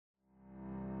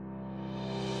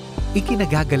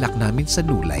Ikinagagalak namin sa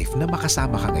New Life na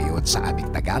makasama ka ngayon sa aming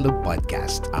Tagalog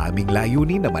podcast. Aming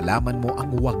layunin na malaman mo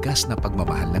ang wagas na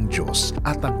pagmamahal ng Diyos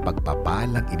at ang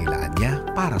pagpapalang inilaan niya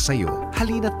para sa iyo.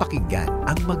 Halina't pakinggan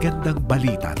ang magandang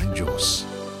balita ng Diyos.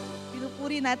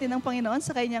 Pinupuri natin ang Panginoon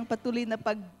sa kanyang patuloy na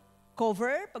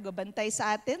pag-cover, pagbabantay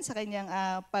sa atin, sa kanyang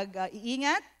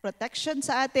pag-iingat, protection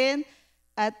sa atin,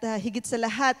 at higit sa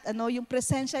lahat, yung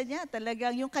presensya niya,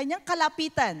 talagang yung kanyang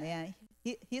kalapitan. Ayan.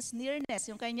 His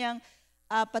nearness, yung kanyang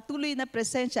patuloy na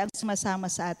presensya ang sumasama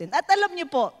sa atin. At alam niyo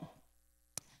po,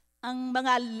 ang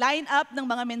mga line-up ng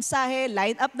mga mensahe,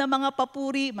 line-up ng mga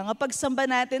papuri, mga pagsamba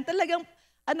natin, talagang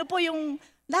yung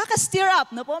nakaka-steer up.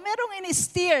 Merong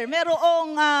ini-steer,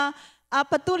 merong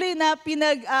patuloy na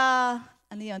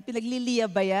pinagliliya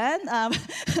ba yan?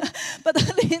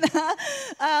 Patuloy na,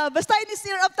 basta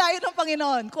ini-steer up tayo ng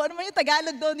Panginoon. Kung ano man yung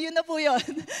Tagalog doon, yun na po yun.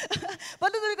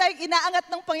 Patuloy tayong inaangat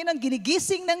ng Panginoon,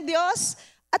 ginigising ng Diyos,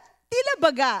 at tila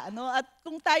baga. At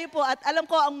kung tayo po, at alam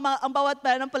ko ang bawat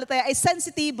pananampalataya ay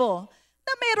sensitibo,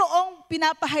 na mayroong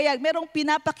pinapahayag, mayroong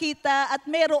pinapakita, at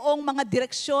mayroong mga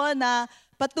direksyon na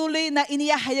patuloy na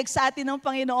inihahayag sa atin ng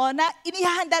Panginoon na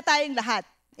inihahanda tayong lahat.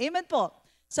 Amen po.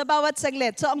 Sa bawat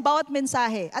saglit. So, ang bawat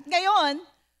mensahe. At ngayon,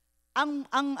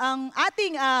 ang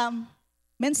ating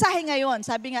mensahe ngayon,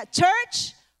 sabi nga,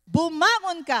 Church,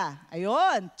 bumangon ka.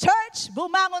 Ayun, Church,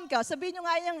 bumangon ka. Sabihin nyo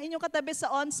nga yung inyong katabi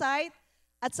sa on-site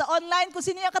at sa online. Kung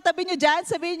sino yung katabi nyo dyan,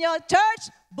 sabihin nyo,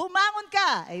 Church, bumangon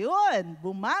ka. Ayun,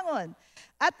 bumangon.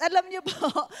 At alam nyo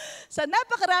po, sa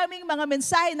napakaraming mga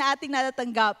mensahe na ating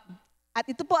natatanggap, at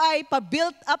ito po ay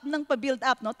pa-build up ng pa-build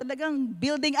up, no? Talagang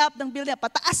building up ng building up,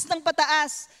 pataas ng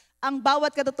pataas ang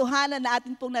bawat katotohanan na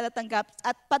atin pong natatanggap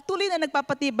at patuloy na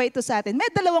nagpapatibay ito sa atin. May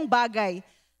dalawang bagay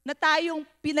na tayong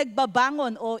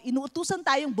pinagbabangon o inuutusan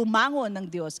tayong bumangon ng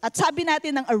Diyos. At sabi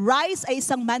natin ng arise ay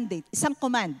isang mandate, isang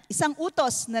command, isang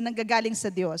utos na nanggagaling sa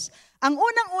Diyos. Ang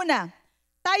unang-una,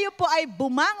 tayo po ay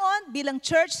bumangon bilang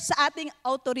church sa ating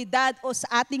autoridad o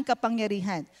sa ating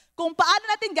kapangyarihan. Kung paano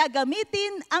natin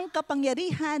gagamitin ang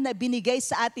kapangyarihan na binigay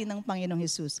sa atin ng Panginoong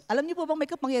Hesus. Alam niyo po bang may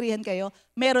kapangyarihan kayo?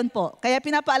 Meron po. Kaya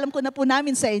pinapaalam ko na po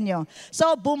namin sa inyo.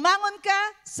 So, bumangon ka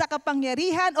sa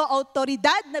kapangyarihan o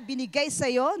autoridad na binigay sa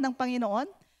iyo ng Panginoon.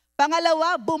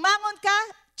 Pangalawa, bumangon ka,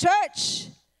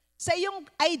 church, sa iyong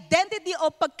identity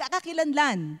o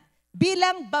pagkakakilanlan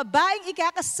bilang babaeng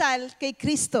ikakasal kay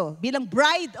Kristo, bilang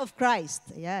bride of Christ.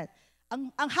 Ayan.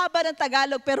 Ang haba ng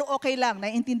Tagalog pero okay lang,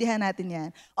 naiintindihan natin yan.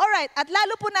 Alright, at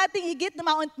lalo po nating higit na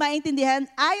maintindihan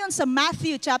ayon sa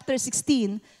Matthew chapter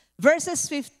 16,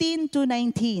 verses 15 to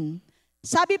 19.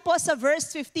 Sabi po sa verse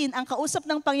 15, ang kausap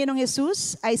ng Panginoong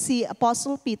Hesus ay si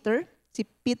Apostle Peter. Si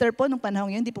Peter po nung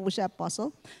panahon yun, hindi po siya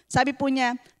apostle. Sabi po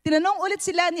niya, tinanong ulit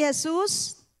sila ni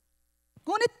Jesus,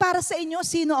 ngunit para sa inyo,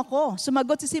 sino ako?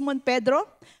 Sumagot si Simon Pedro,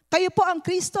 kayo po ang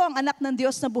Kristo, ang anak ng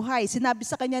Diyos na buhay. Sinabi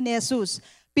sa kanya ni Jesus,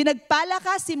 pinagpala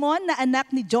ka, Simon, na anak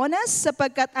ni Jonas,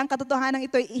 sapagkat ang katotohanan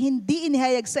ito ay hindi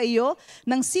inihayag sa iyo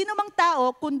ng sino mang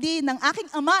tao, kundi ng aking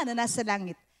Ama na nasa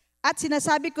langit. At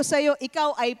sinasabi ko sa iyo,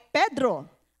 ikaw ay Pedro,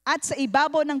 at sa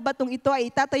ibabaw ng batong ito ay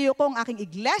itatayo ko ang aking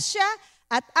iglesia,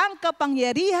 at ang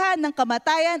kapangyarihan ng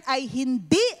kamatayan ay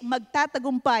hindi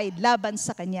magtatagumpay laban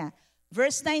sa kanya.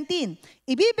 Verse 19,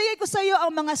 ibibigay ko sa iyo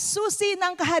ang mga susi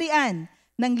ng kaharian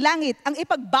ng langit. Ang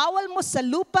ipagbawal mo sa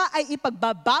lupa ay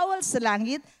ipagbabawal sa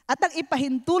langit at ang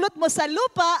ipahintulot mo sa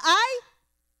lupa ay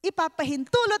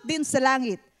ipapahintulot din sa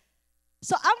langit.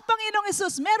 So ang Panginoong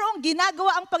Hesus, merong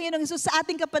ginagawa ang Panginoong Hesus sa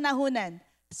ating kapanahunan.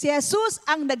 Si Jesus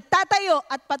ang nagtatayo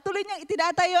at patuloy niyang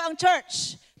itinatayo ang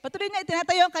church. Patuloy niya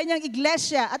itinatayo ang kanyang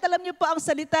iglesia. At alam niyo po ang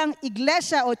salitang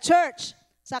iglesia o church.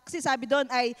 Kasi sabi doon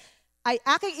ay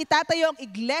aking itatayo ang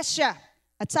iglesia.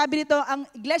 At sabi nito, ang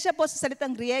iglesia po sa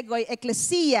salitang Griego ay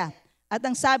ekklesia. At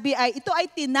ang sabi ay, ito ay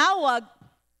tinawag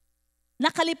na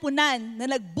kalipunan na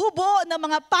nagbubuo ng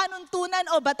mga panuntunan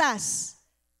o batas.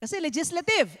 Kasi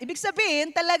legislative. Ibig sabihin,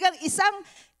 talagang isang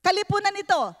kalipunan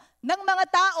ito ng mga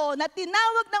tao na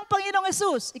tinawag ng Panginoong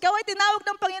Hesus. Ikaw ay tinawag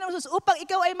ng Panginoong Hesus upang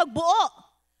ikaw ay magbuo,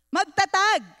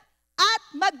 magtatag, at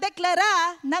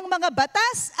magdeklara ng mga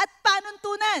batas at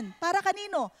panuntunan. Para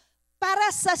kanino?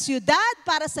 Para sa siyudad,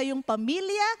 para sa iyong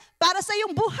pamilya, para sa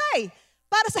iyong buhay,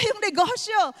 para sa iyong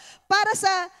negosyo, para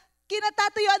sa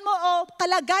kinatatuyuan mo o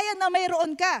kalagayan na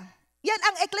mayroon ka. Yan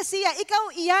ang eklesia,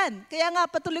 ikaw iyan. Kaya nga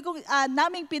patuloy kong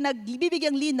naming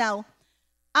pinagbibigyang linaw,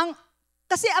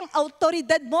 kasi ang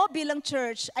autoridad mo bilang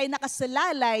church ay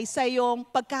nakasalalay sa iyong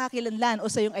pagkakakilanlan o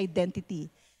sa iyong identity.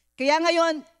 Kaya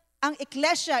ngayon, ang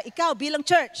eklesia, ikaw bilang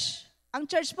church, ang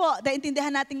church po,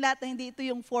 naintindihan nating lahat na hindi ito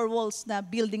yung four walls na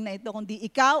building na ito, kundi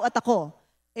ikaw at ako.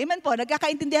 Amen po,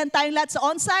 nagkakaintindihan tayong lahat sa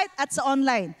on-site at sa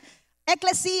online.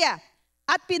 Ecclesia.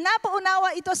 At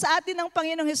pinapaunawa ito sa atin ng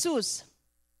Panginoong Hesus.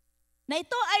 Na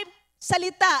ito ay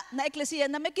salita na ecclesia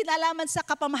na may kinalaman sa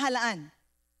kapamahalaan.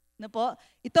 No po?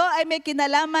 Ito ay may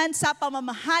kinalaman sa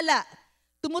pamamahala.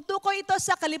 Tumutukoy ito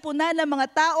sa kalipunan ng mga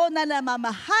tao na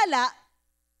namamahala.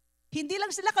 Hindi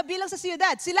lang sila kabilang sa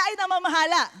siyudad. Sila ay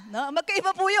namamahala. No?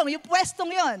 Magkaiba po yung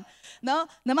pwestong yon. No?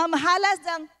 Namamahala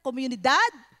ng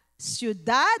komunidad,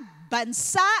 siyudad,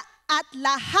 bansa, at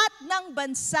lahat ng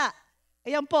bansa.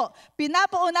 Ayan po,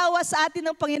 pinapaunawa sa atin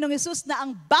ng Panginoong Hesus na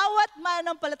ang bawat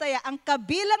mananampalataya, ang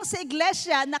kabilang sa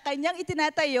iglesia na kanyang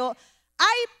itinatayo,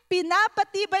 ay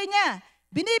pinapatibay niya.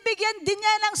 Binibigyan din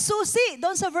niya ng susi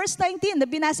doon sa verse 19 na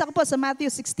binasa ko po sa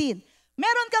Matthew 16.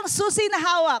 Meron kang susi na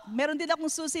hawak. Meron din akong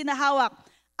susi na hawak.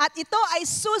 At ito ay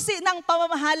susi ng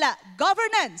pamamahala,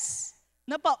 governance.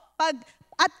 Na po,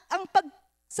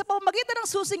 sa pamamagitan ng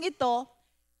susing ito,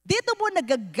 dito mo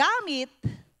nagagamit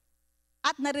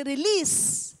at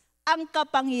nare-release ang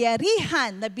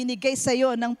kapangyarihan na binigay sa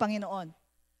iyo ng Panginoon.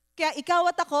 Kaya ikaw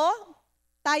at ako,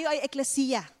 tayo ay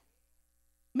eklesiya.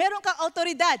 Meron kang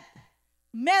autoridad.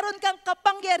 Meron kang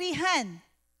kapangyarihan.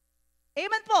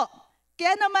 Amen po.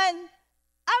 Kaya naman,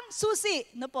 ang susi,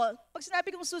 no po, pag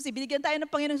sinabi kong susi, binigyan tayo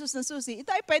ng Panginoong Hesus ng susi, ito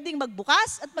ay pwedeng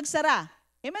magbukas at magsara.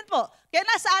 Amen po. Kaya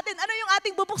nasa atin, ano yung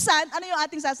ating bubuksan, ano yung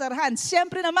ating sasarahan?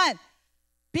 Siyempre naman,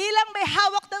 bilang may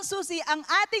hawak ng susi, ang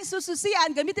ating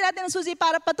sususian, gamitin natin ang susi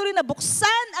para patuloy na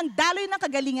buksan ang daloy ng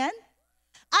kagalingan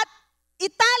at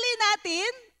itali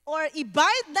natin or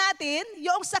i-bind natin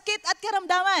yung sakit at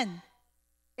karamdaman.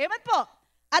 Amen po.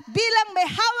 At bilang may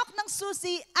hawak ng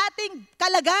susi, ating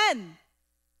kalagan.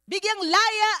 Bigyang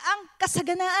laya ang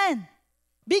kasaganaan.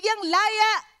 Bigyang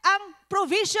laya ang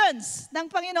provisions ng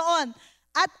Panginoon.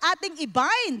 At ating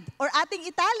i-bind or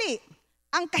ating itali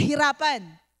ang kahirapan.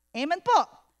 Amen po.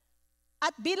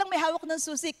 At bilang may hawak ng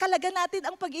susi, kalagan natin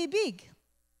ang pag-ibig.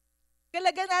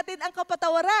 Kalagan natin ang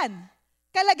kapatawaran.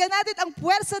 Kalagan natin ang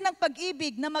puwersa ng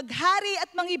pag-ibig na maghari at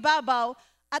mangibabaw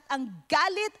at ang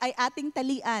galit ay ating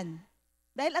talian.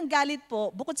 Dahil ang galit po,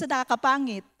 bukod sa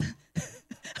nakakapangit,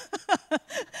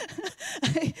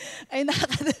 ay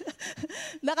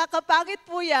nakakapangit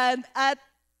po yan at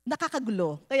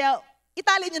nakakagulo. Kaya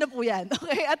itali nyo na po yan.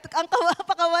 Okay? At ang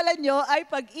pakawalan nyo ay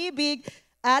pag-ibig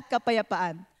at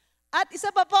kapayapaan. At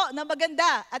isa pa po na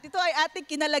maganda, at ito ay ating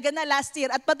kinalagan na last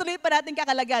year at patuloy pa natin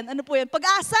kakalagan. Ano po yan?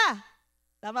 Pag-asa.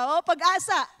 Tama mo?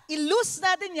 Pag-asa. I-lose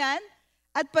natin yan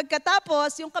at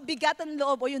pagkatapos yung kabigatan ng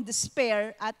loob o yung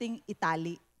despair, ating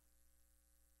itali.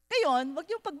 Ngayon, wag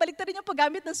yung pagbaliktarin yung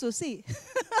paggamit ng susi.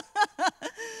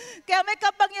 Kaya may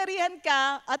kapangyarihan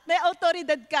ka at may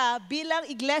autoridad ka bilang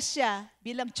iglesia,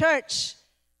 bilang church,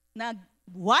 na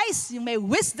wise, yung may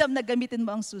wisdom na gamitin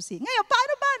mo ang susi. Ngayon,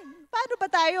 paano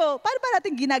ba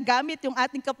natin ginagamit yung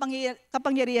ating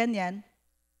kapangyarihan yan?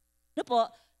 No po,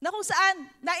 na kung saan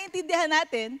naiintindihan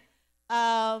natin,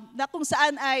 na kung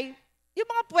saan ay yung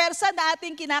mga puwersa na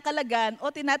ating kinakalagan o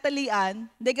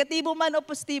tinatalian, negatibo man o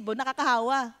positibo,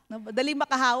 nakakahawa. Madaling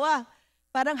makahawa.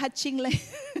 Parang hatching lang.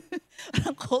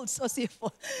 Parang colds o sipon.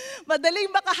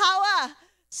 Madaling makahawa.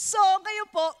 So,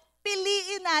 ngayon po,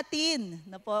 piliin natin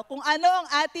na po, kung ano ang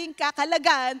ating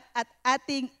kakalagan at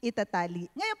ating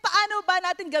itatali. Ngayon, paano ba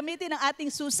natin gamitin ang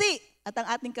ating susi at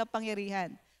ang ating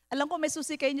kapangyarihan? Alam ko may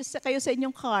susi kayo sa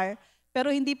inyong car, pero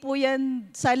hindi po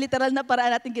yan sa literal na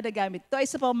paraan natin ginagamit. Ito ay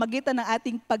sa pamamagitan ng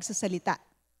ating pagsasalita.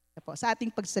 Sa ating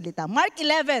pagsasalita. Mark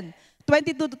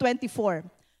 11:22-24.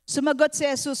 Sumagot si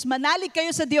Jesus, manalig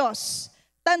kayo sa Diyos.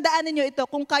 Tandaan ninyo ito,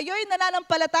 kung kayo'y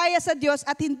nananampalataya sa Diyos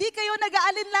at hindi kayo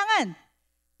nag-aalinlangan,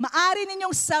 maaari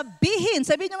ninyong sabihin.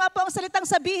 Sabihin nyo nga po ang salitang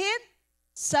sabihin.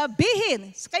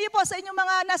 Sabihin. Kayo po sa inyong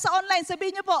mga nasa online,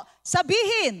 sabihin nyo po,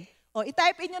 sabihin. O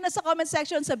i-type in nyo na sa comment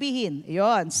section, sabihin.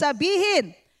 Iyon,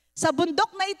 sabihin. Sa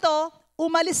bundok na ito,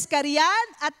 umalis ka riyan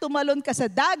at tumalon ka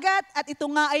sa dagat at ito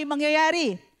nga ay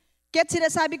mangyayari. Kaya't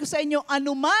sinasabi ko sa inyo,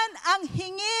 anuman ang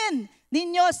hingin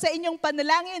ninyo sa inyong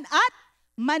panalangin at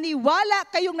maniwala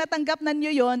kayong natanggap na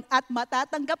ninyo yon at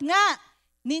matatanggap nga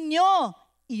ninyo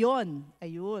iyon.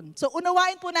 Ayun. So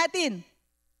unawain po natin,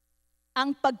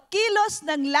 ang pagkilos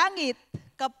ng langit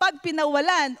kapag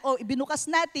pinawalan o ibinukas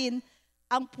natin,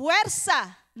 ang puwersa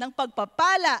ng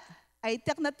pagpapala ay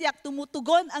tiyak na tiyak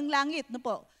tumutugon ang langit. No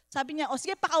po? Sabi niya, o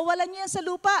sige, pakawalan niyo yan sa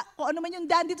lupa, kung ano man yung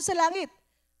daan dito sa langit.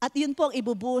 At yun po ang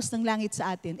ibubuhos ng langit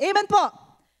sa atin. Amen po.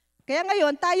 Kaya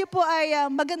ngayon, tayo po ay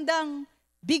magandang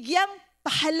bigyang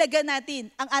pahalaga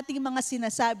natin ang ating mga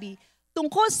sinasabi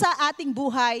tungkol sa ating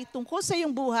buhay, tungkol sa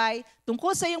iyong buhay,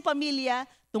 tungkol sa iyong pamilya,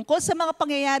 tungkol sa mga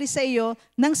pangyayari sa iyo,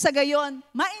 nang sa gayon,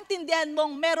 maintindihan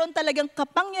mong meron talagang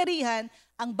kapangyarihan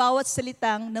ang bawat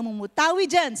salitang namumutawi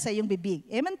dyan sa iyong bibig.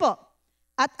 Amen po.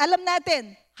 At alam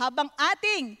natin, habang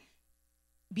ating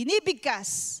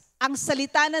binibigkas ang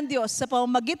salita ng Diyos sa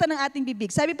pamamagitan ng ating bibig.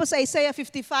 Sabi po sa Isaiah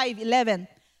 55:11,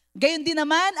 gayon din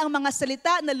naman ang mga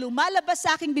salita na lumalabas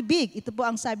sa aking bibig. Ito po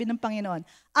ang sabi ng Panginoon.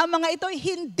 Ang mga ito'y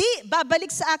hindi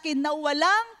babalik sa akin na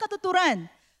walang katuturan.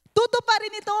 Tutuparin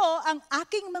nito ang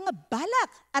aking mga balak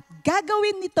at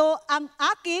gagawin nito ang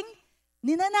aking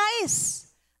ninanais.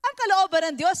 Ang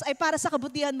kalooban ng Diyos ay para sa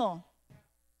kabutihan mo.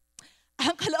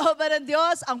 Ang kalooban ng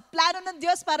Diyos, ang plano ng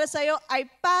Diyos para sa iyo ay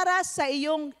para sa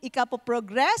iyong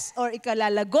ikapoprogress or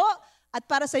ikalalago at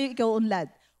para sa iyong ikaunlad.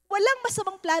 Walang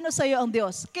masamang plano sa iyo ang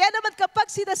Diyos. Kaya naman kapag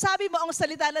sinasabi mo ang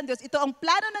salita ng Diyos, ito ang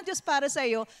plano ng Diyos para sa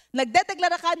iyo,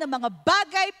 nagdedeklara ka ng mga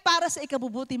bagay para sa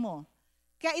ikabubuti mo.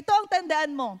 Kaya ito ang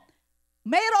tandaan mo.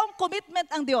 Mayroong commitment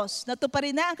ang Diyos na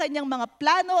tuparin na ang kanyang mga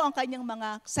plano, ang kanyang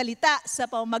mga salita sa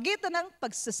pamamagitan ng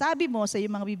pagsasabi mo sa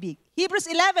iyong mga bibig. Hebrews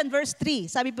 11 verse 3,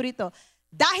 sabi po rito,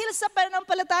 dahil sa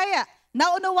pananampalataya,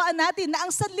 naunawaan natin na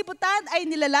ang sanlibutan ay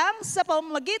nilalang sa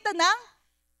pamamagitan ng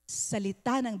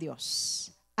salita ng Diyos.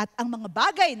 At ang mga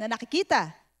bagay na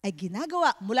nakikita ay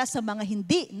ginagawa mula sa mga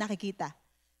hindi nakikita.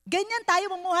 Ganyan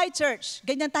tayo mamuhay, church.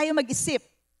 Ganyan tayo mag-isip.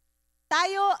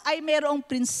 Tayo ay mayroong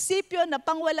prinsipyo na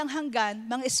pangwalang hanggan,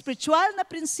 mga espiritual na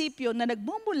prinsipyo na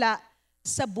nagmumula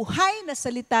sa buhay na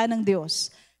salita ng Diyos.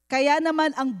 Kaya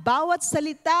naman ang bawat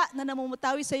salita na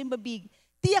namumutawi sa iyong babig,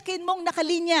 tiyakin mong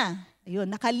nakalinya. Ayun,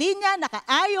 nakalinya,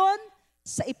 nakaayon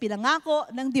sa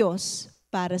ipinangako ng Diyos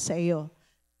para sa iyo.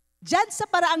 Diyan sa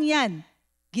paraang yan,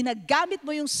 ginagamit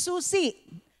mo yung susi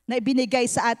na ibinigay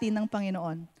sa atin ng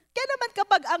Panginoon. Kaya naman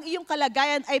kapag ang iyong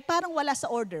kalagayan ay parang wala sa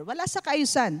order, wala sa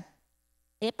kaayusan,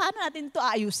 paano natin ito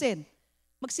aayusin?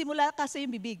 Magsimula ka sa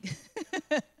iyong bibig.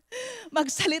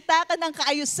 Magsalita ka ng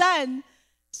kaayusan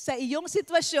sa iyong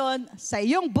sitwasyon, sa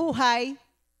iyong buhay,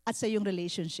 at sa iyong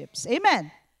relationships. Amen?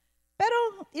 Pero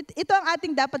ito ang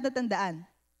ating dapat natandaan.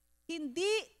 Hindi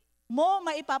mo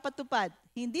maipapatupad,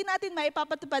 hindi natin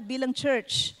maipapatupad bilang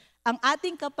church ang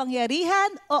ating kapangyarihan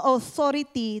o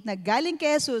authority na galing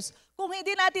kay Jesus kung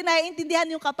hindi natin naiintindihan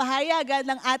yung kapahayagan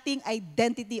ng ating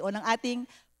identity o ng ating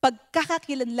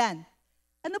pagkakakilanlan.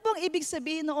 Ano pong ibig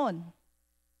sabihin noon?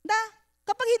 Na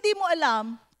kapag hindi mo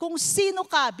alam kung sino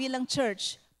ka bilang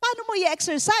church, paano mo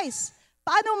i-exercise?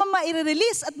 Paano mo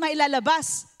ma-release at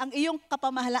mailalabas ang iyong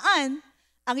kapamahalaan,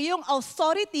 ang iyong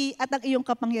authority at ang iyong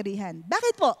kapangyarihan?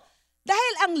 Bakit po?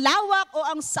 Dahil ang lawak o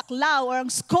ang saklaw o ang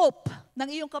scope ng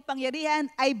iyong kapangyarihan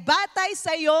ay batay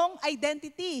sa iyong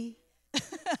identity.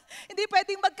 Hindi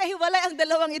pwedeng magkahiwalay ang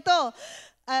dalawang ito.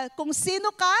 Kung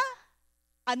sino ka,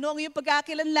 ano ang iyong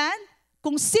pagkakakilanlan?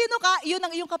 Kung sino ka, iyon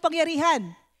ang iyong kapangyarihan.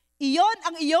 Iyon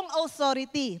ang iyong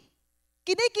authority.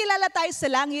 Kinikilala tayo sa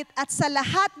langit at sa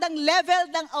lahat ng level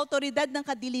ng autoridad ng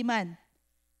kadiliman.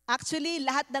 Actually,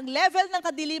 lahat ng level ng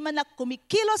kadiliman na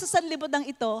kumikilo sa sanlibutan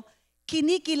ito,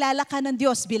 kinikilala ka ng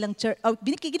Diyos bilang church,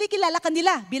 kinikilala ka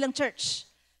nila bilang church.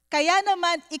 Kaya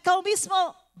naman, ikaw mismo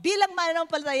bilang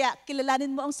mananampalataya, kilalanin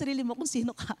mo ang sarili mo kung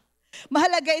sino ka.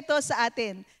 Mahalaga ito sa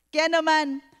atin. Kaya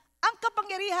naman, ang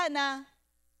kapangyarihan na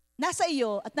nasa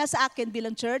iyo at nasa akin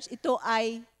bilang church, ito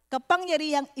ay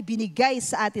kapangyarihang ibinigay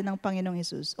sa atin ng Panginoong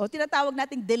Hesus. O tinatawag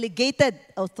nating delegated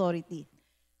authority.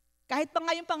 Kahit pa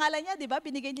nga yung pangalan niya, di ba?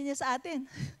 Binigay niya sa atin.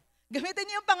 Gamitin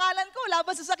niyo yung pangalan ko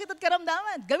laban sa sakit at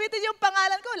karamdaman. Gamitin niyo yung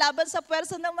pangalan ko laban sa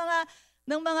puwersa ng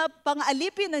mga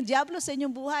pang-alipin ng diablo sa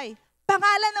inyong buhay.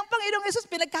 Pangalan ng Panginoong Hesus,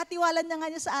 pinagkatiwalan niya nga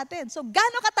niya sa atin. So,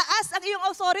 gaano kataas ang iyong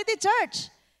authority, church?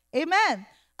 Amen.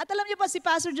 At alam niyo pa si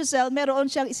Pastor Giselle,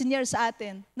 meron siyang isinyer sa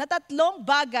atin na 3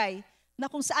 bagay na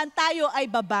kung saan tayo ay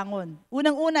babangon.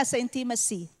 Unang-una sa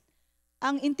intimacy.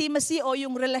 Ang intimacy o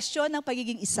yung relasyon ng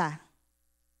pagiging isa.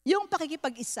 Yung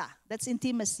pakikipag-isa, that's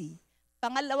intimacy.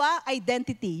 Pangalawa,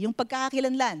 identity, yung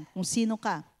pagkakakilanlan, kung sino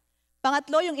ka.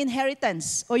 Pangatlo, yung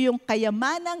inheritance o yung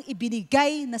kayamanang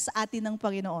ibinigay na sa atin ng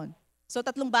Panginoon. So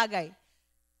 3 bagay.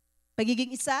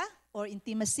 Pagiging isa or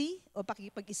intimacy o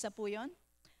pakikipag-isa po yun.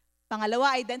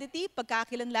 Pangalawa, identity,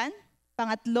 pagkakakilanlan.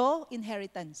 Pangatlo,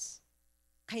 inheritance.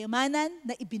 Kayamanan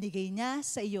na ibinigay niya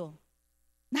sa iyo.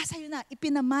 Nasa iyo na,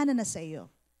 ipinamana na sa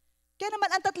iyo. Kaya naman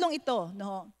ang 3 ito,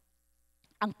 no?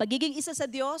 Ang pagiging isa sa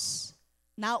Diyos,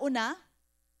 nauna,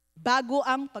 bago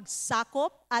ang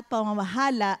pagsakop at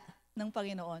pamamahala ng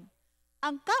Panginoon.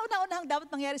 Ang kauna-unahang dapat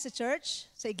mangyari sa church,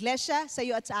 sa iglesia, sa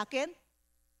iyo at sa akin,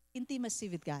 intimacy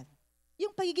with God.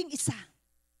 Yung pagiging isa.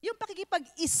 Yung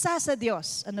pakikipag-isa sa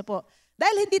Diyos. Ano po?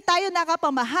 Dahil hindi tayo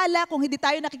nakapamahala kung hindi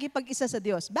tayo nakikipag-isa sa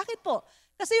Diyos. Bakit po?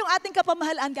 Kasi yung ating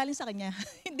kapamahalaan galing sa Kanya.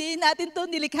 Hindi natin ito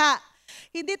nilikha.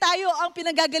 Hindi tayo ang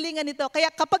pinanggagalingan nito.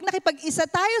 Kaya kapag nakipag-isa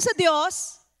tayo sa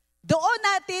Diyos, doon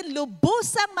natin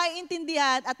lubusang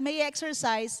maiintindihan at may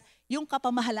exercise yung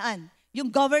kapamahalaan, yung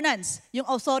governance, yung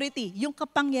authority, yung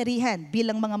kapangyarihan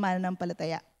bilang mga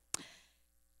mananampalataya.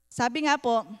 Sabi nga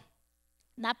po,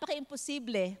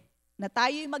 napaka-imposible na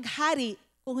tayo'y maghari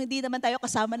kung hindi naman tayo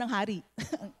kasama ng hari.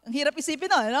 Ang hirap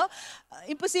isipin, no?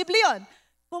 Imposible yon.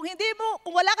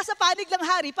 Kung wala ka sa panig ng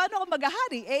hari, paano ka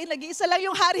maghahari? Nag-iisa lang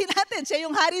yung hari natin. Siya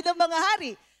yung hari ng mga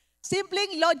hari.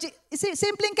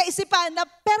 Simpleng kaisipan,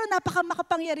 pero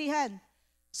napaka-makapangyarihan.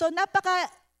 So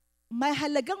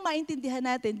mahalagang maintindihan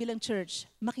natin bilang church,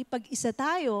 makipag-isa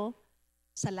tayo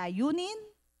sa layunin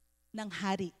ng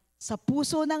hari. Sa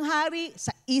puso ng hari,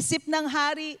 sa isip ng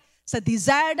hari, sa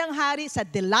desire ng hari, sa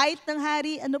delight ng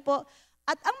hari,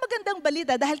 At ang magandang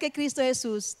balita, dahil kay Kristo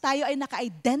Jesus, tayo ay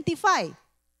naka-identify.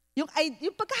 Yung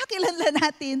pagkakakilanlan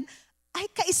natin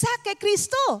ay kaisa kay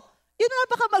Kristo. Yun ang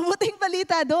napakamabuting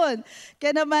balita doon.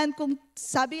 Kaya naman, kung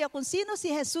sino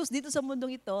si Jesus dito sa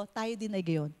mundong ito, tayo din ay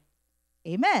gayon.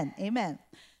 Amen. Amen.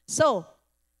 So,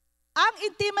 ang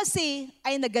intimacy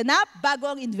ay naganap bago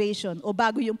ang invasion o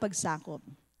bago yung pagsakop.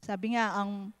 Sabi nga,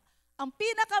 ang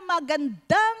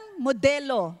pinakamagandang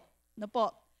modelo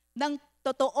ng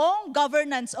totoong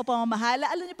governance o pamamahala,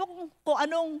 alam niyo po kung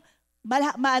anong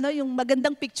yung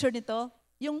magandang picture nito,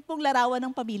 yung pong larawan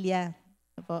ng pamilya.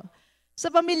 Sa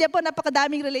pamilya po,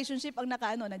 napakadaming relationship ang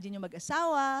nandiyan yung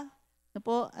mag-asawa,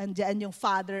 andiyan yung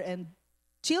father and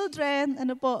children,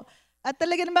 At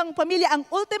talaga namang pamilya, ang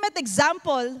ultimate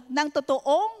example ng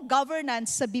totoong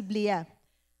governance sa Biblia.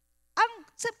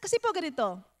 Kasi po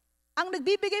ganito, ang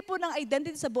nagbibigay po ng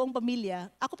identity sa buong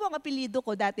pamilya, ako po ang apelido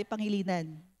ko dati,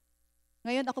 Pangilinan.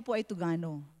 Ngayon ako po ay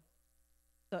Tugano.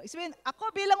 So, isipin,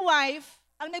 ako bilang wife,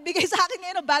 ang nagbigay sa akin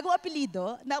ngayon ng bagong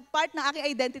apelido, na part ng aking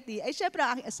identity, ay syempre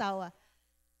ang aking asawa.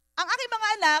 Ang aking mga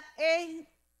anak,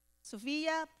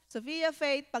 Sofia,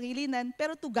 Faith, Pangilinan,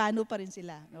 pero Tugano pa rin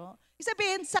sila. No?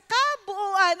 Isabihin, sa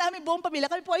kabuuan namin buong pamilya,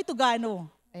 kami po ay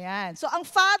Tugano. Ayan. So, ang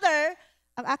father,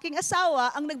 ang aking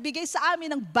asawa, ang nagbigay sa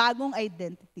amin ng bagong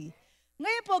identity.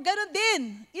 Ngayon po, ganun din.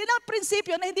 Yun ang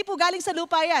prinsipyo na hindi po galing sa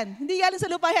lupa yan. Hindi galing sa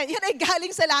lupa yan. Yan ay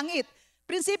galing sa langit.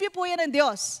 Prinsipyo po yan ng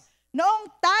Diyos. Noong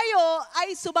tayo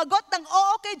ay sumagot ng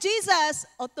oo kay Jesus,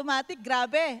 automatic,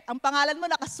 grabe, ang pangalan mo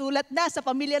nakasulat na sa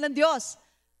pamilya ng Diyos.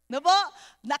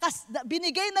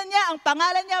 Binigay na niya ang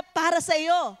pangalan niya para sa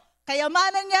iyo.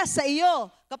 Kayamanan niya sa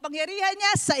iyo. Kapangyarihan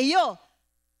niya sa iyo.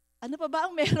 Ano pa ba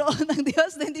ang meron ng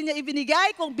Diyos na hindi niya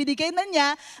ibinigay kung binigay na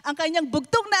niya ang kanyang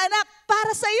bugtong na anak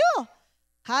para sa iyo?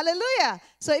 Hallelujah!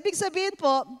 So, ibig sabihin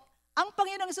po, ang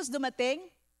Panginoong Hesus dumating,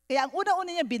 kaya ang una-una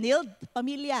niya binild,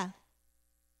 pamilya.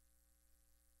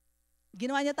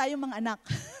 Ginawa niya tayong mga anak.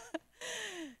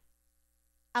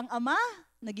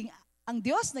 Ang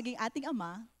Diyos naging ating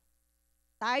ama,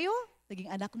 tayo naging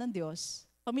anak ng Diyos.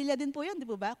 Pamilya din po yun, di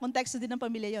po ba? Konteksto din ng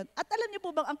pamilya yun. At alam niyo po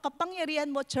bang ang kapangyarihan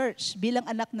mo, church, bilang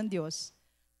anak ng Diyos,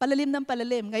 palalim ng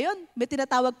palalim. Ngayon, may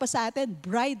tinatawag pa sa atin,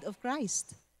 Bride of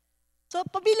Christ. So,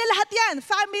 pamilya lahat yan,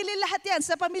 family lahat yan.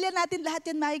 Sa pamilya natin lahat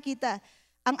yan makikita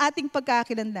ang ating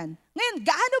pagkakakilanlan. Ngayon,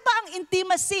 gaano ba ang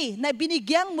intimacy na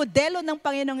binigyang modelo ng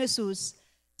Panginoong Hesus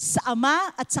sa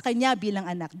Ama at sa Kanya bilang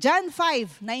anak? John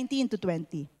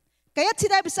 5:19-20. Kaya't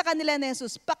sinabi sa kanila ni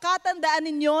Jesus, pakatandaan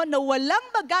ninyo na walang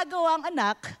magagawang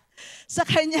anak sa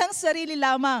kanyang sarili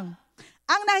lamang.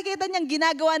 Ang nakikita niyang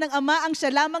ginagawa ng Ama, ang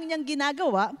siya lamang niyang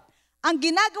ginagawa. Ang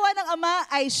ginagawa ng Ama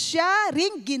ay siya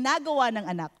ring ginagawa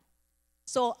ng anak.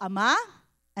 So, Ama,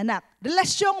 anak,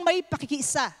 relasyong may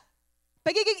pakikiisa.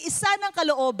 Pagiging isa ng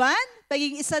kalooban,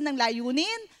 pagiging isa ng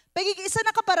layunin, pagiging isa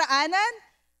ng kaparaanan,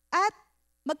 at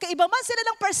magkaiba man sila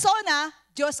ng persona,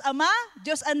 Diyos Ama,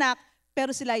 Diyos Anak,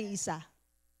 pero sila ay isa.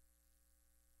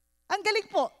 Ang galing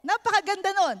po,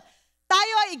 napakaganda nun.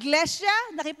 Tayo ay iglesia,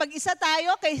 nakipag-isa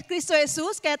tayo kay Kristo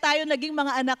Jesus, kaya tayo naging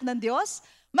mga anak ng Diyos.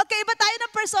 Magkaiba tayo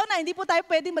ng persona, hindi po tayo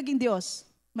pwedeng maging Diyos.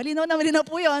 Malinaw na malinaw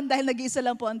po yun dahil nag-iisa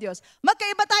lang po ang Diyos.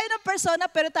 Magkaiba tayo ng persona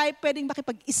pero tayo pwedeng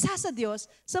makipag-isa sa Diyos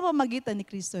sa pamamagitan ni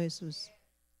Kristo Jesus.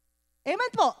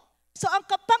 Amen po. So ang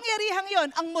kapangyarihang yon,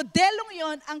 ang modelong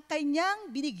yon, ang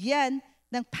kanyang binigyan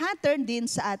ng pattern din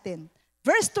sa atin.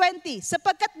 Verse 20,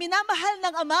 sapagkat minamahal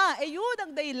ng Ama, yun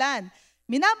ang dahilan.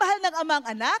 Minamahal ng Ama ang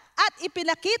anak at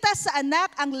ipinakita sa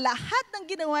anak ang lahat ng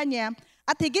ginawa niya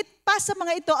at higit pa sa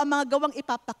mga ito ang mga gawang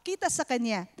ipapakita sa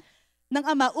kanya ng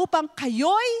Ama upang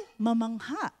kayo'y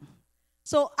mamangha.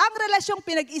 So, ang relasyong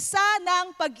pinag-isa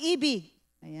ng pag-ibig.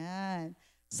 Ayan.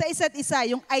 Sa isa't isa,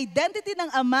 yung identity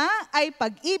ng Ama ay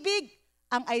pag-ibig,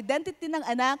 ang identity ng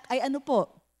anak ay ano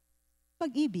po?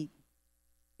 Pag-ibig.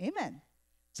 Amen.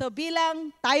 So,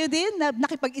 bilang tayo din na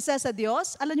nakipag-isa sa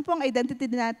Diyos, alam niyo po ang identity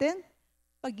din natin?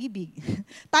 Pag-ibig.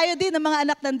 Tayo din ng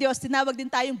mga anak ng Diyos, tinawag din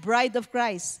tayong bride of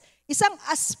Christ. Isang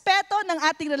aspeto ng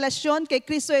ating relasyon kay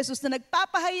Kristo Jesus na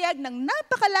nagpapahayag ng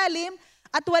napakalalim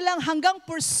at walang hanggang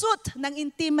pursuit ng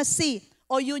intimacy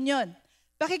o union.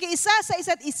 Pakikiisa sa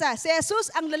isa't isa. Si Jesus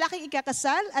ang lalaking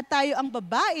ikakasal at tayo ang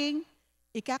babaeng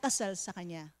ikakasal sa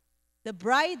Kanya. The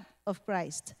bride of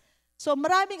Christ. So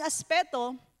maraming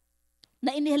aspeto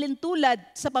na inihalintulad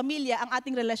sa pamilya ang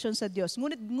ating relasyon sa Diyos.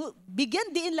 Ngunit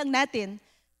bigyan diin lang natin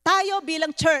tayo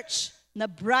bilang church na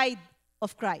bride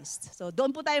of Christ. So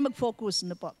doon po tayo mag-focus.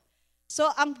 No po? So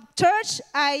ang church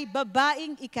ay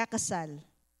babaeng ikakasal.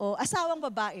 O asawang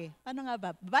babae. Ano nga ba?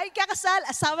 Babae ikakasal,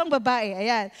 asawang babae.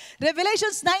 Ayan.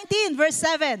 Revelations 19 verse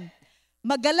 7.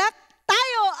 Magalak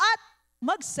tayo at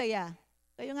magsaya.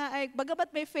 Kayo nga ay, bagamat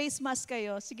may face mask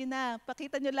kayo, sige na,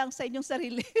 pakita nyo lang sa inyong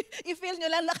sarili. I-feel nyo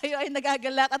lang na kayo ay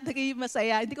nagagalak at nagiging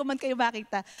masaya. Hindi ko man kayo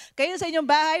makita. Kayo sa inyong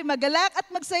bahay, magalak at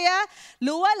magsaya,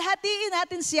 luwalhatiin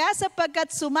natin siya sapagkat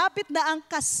sumapit na ang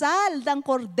kasal ng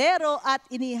kordero at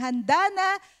inihanda na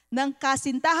ng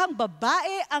kasintahang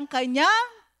babae ang kanyang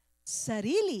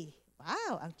sarili.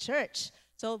 Wow, ang church.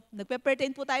 So,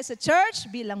 nagpe-pertain po tayo sa church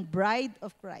bilang bride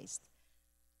of Christ.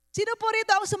 Sino po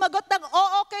rito ang sumagot ng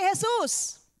oo kay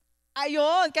Jesus?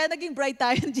 Ayun, kaya naging bride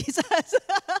tayo ng Jesus.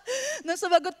 Nung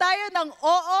sumagot tayo ng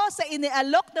oo sa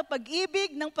inialok na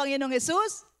pag-ibig ng Panginoong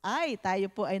Jesus, ay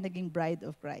tayo po ay naging bride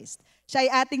of Christ. Siya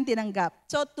ay ating tinanggap.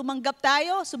 So tumanggap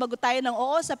tayo, sumagot tayo ng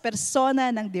oo sa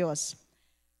persona ng Diyos.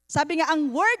 Sabi nga,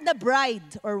 ang word na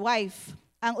bride or wife,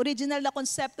 ang original na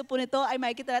konsepto po nito ay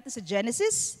makikita natin sa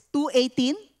Genesis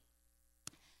 2:18.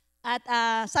 At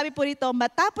sabi po rito,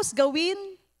 matapos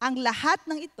gawin ang lahat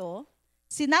ng ito,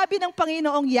 sinabi ng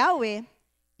Panginoong Yahweh,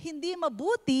 hindi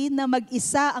mabuti na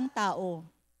mag-isa ang tao.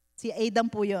 Si Adam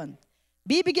po yun.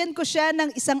 Bibigyan ko siya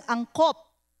ng isang angkop.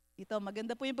 Ito,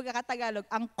 maganda po yung pagkakatagalog.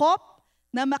 Angkop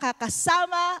na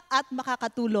makakasama at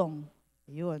makakatulong.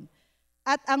 Ayun.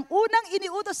 At ang unang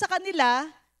iniutos sa kanila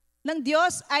ng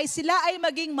Diyos ay sila ay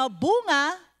maging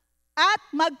mabunga at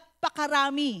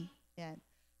magpakarami. Yan.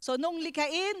 So nung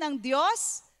likhain ng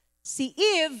Diyos, si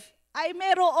Eve ay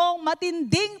merong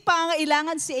matinding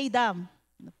pangailangan si Adam.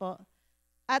 Ano po?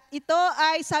 At ito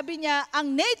ay sabi niya,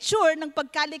 ang nature ng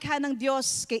pagkalikha ng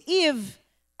Diyos kay Eve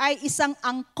ay isang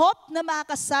angkop na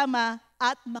makakasama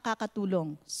at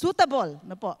makakatulong. Suitable.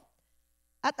 Ano po?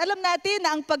 At alam natin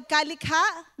na ang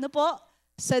pagkalikha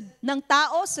ng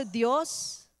tao sa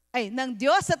Diyos, ng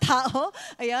Diyos sa tao,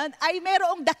 ay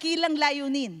merong dakilang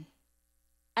layunin.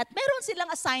 At meron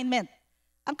silang assignment.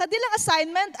 Ang kanilang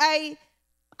assignment ay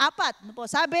 4.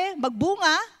 Sabi,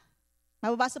 magbunga.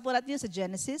 Mababasa po natin yun sa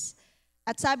Genesis.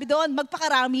 At sabi doon,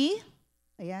 magpakarami.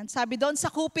 Ayan. Sabi doon,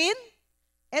 sakupin.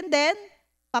 And then,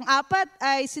 5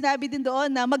 ay sinabi din doon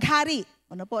na maghari.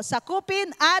 Sakupin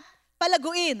at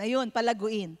palaguin. Ayun,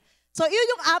 palaguin. So, yun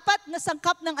yung 4 na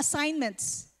sangkap ng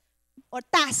assignments or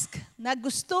task na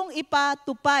gustong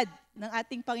ipatupad ng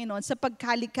ating Panginoon sa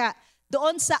pagkalika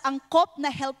doon sa angkop na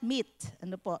helpmeet.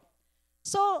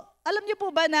 So, alam niyo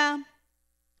po ba na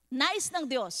nais ng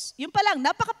Diyos. Yun pa lang,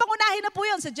 napakapangunahin na po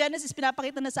yun sa Genesis,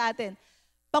 pinapakita na sa atin.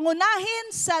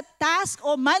 Pangunahin sa task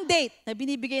o mandate na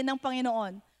binibigay ng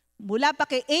Panginoon mula pa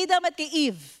kay Adam at kay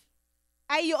Eve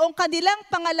ay yung kanilang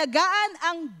pangalagaan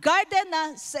ang garden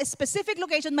na sa specific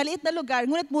location, maliit na lugar.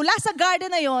 Ngunit mula sa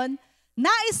garden na yon,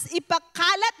 nais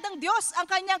ipakalat ng Diyos ang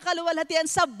kanyang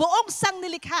kaluwalhatian sa buong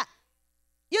sangnilikha.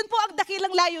 Yun po ang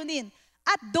dakilang layunin.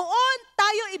 At doon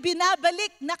tayo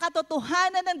ibinabalik na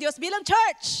katotohanan ng Diyos bilang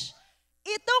church.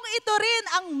 Ito rin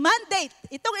ang mandate.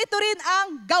 Ito rin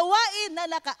ang gawain na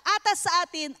nakaatas sa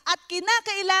atin at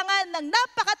kinakailangan ng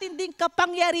napakatinding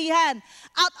kapangyarihan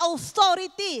at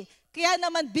authority. Kaya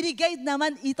naman binigay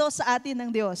naman ito sa atin ng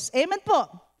Diyos. Amen po.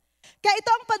 Kaya ito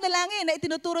ang panalangin na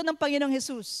itinuturo ng Panginoong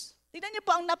Jesus. Tingnan niyo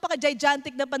po ang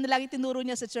napaka-gigantic na panalangin tinuro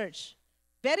niya sa church.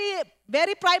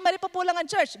 Very primary pa po lang ang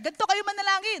church. Ganito kayo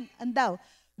manalangin. Andaw,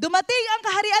 dumating ang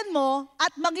kaharian mo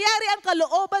at mangyari ang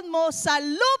kalooban mo sa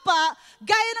lupa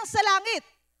gaya ng sa langit.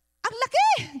 Ang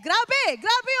laki!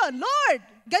 Grabe yun. Lord,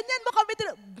 ganyan mo kami.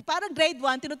 Parang grade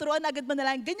 1, tinuturuan na agad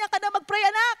manalangin. Ganyan ka na mag-pray,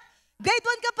 anak. Grade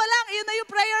 1 ka pa lang, iyon na yung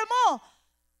prayer mo.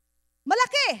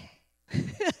 Malaki.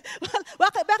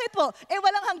 Bakit po?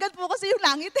 Walang hanggan po kasi yung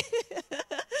langit.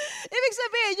 Ibig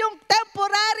sabihin, yung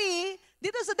temporary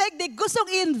dito sa daigdig, gustong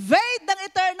invade ng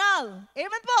eternal.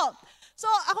 Amen po. So,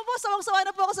 ako po, sawang-sawa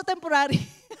na po ako sa temporary.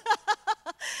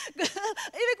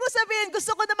 Ibig po sabihin,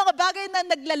 gusto ko ng mga bagay na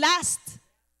naglalast.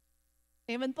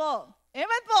 Amen po.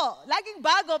 Amen po. Laging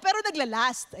bago, pero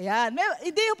naglalast. Ayan.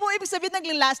 Hindi po ibig sabihin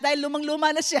naglalast dahil lumang-luma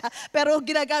na siya, pero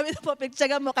ginagamit po, picture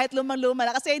mo kahit lumang-luma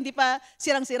na kasi hindi pa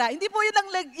sirang-sira. Hindi po yun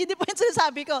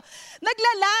sinasabi ko.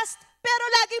 Naglalast, pero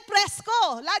laging presko,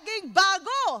 laging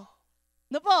bago.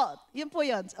 No po, yun po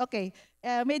yun. Okay.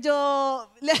 Medyo,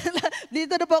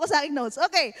 dito na po ako sa aking notes.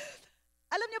 Okay.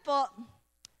 Alam niyo po,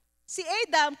 si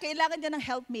Adam, kailangan niya ng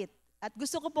helpmate. At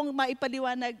gusto ko pong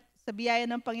maipaliwanag sa biyaya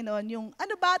ng Panginoon yung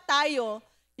ano ba tayo,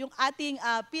 yung ating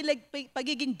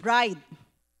pagiging bride.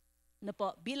 Na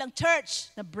po, bilang church,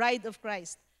 na bride of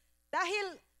Christ.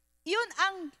 Dahil yun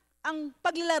ang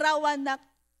paglalarawan na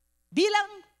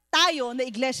bilang tayo na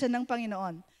iglesia ng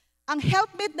Panginoon. Ang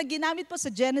helpmate na ginamit po sa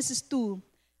Genesis 2,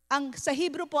 sa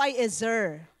Hebrew po ay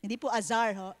Ezer. Hindi po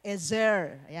Azar,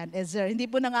 Ezer. Ayan, Ezer. Hindi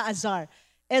po Azar.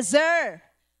 Ezer.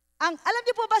 Alam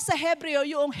niyo po ba sa Hebreo,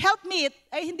 yung helpmate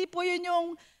ay hindi po yun yung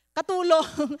katulong.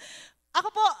 Ako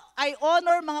po, I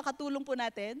honor mga katulong po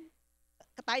natin.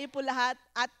 Tayo po lahat.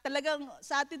 At talagang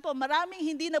sa atin po, maraming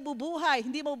hindi nabubuhay.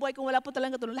 Hindi mabubuhay kung wala po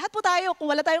talagang katulong. Lahat po tayo,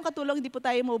 kung wala tayong katulong, hindi po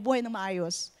tayo mabubuhay ng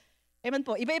maayos. Amen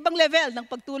po. Iba-ibang level ng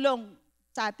pagtulong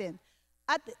sa atin.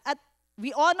 At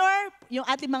we honor yung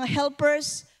ating mga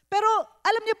helpers. Pero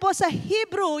alam niyo po sa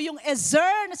Hebrew, yung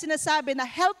Ezer na sinasabi na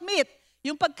helpmeet,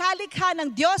 yung pagkalikha ng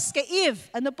Diyos kay Eve,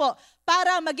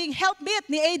 para maging helpmeet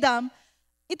ni Adam,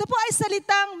 ito po ay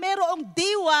salitang merong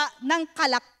diwa ng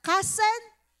kalakasan,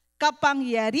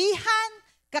 kapangyarihan,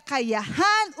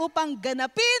 kakayahan upang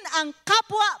ganapin ang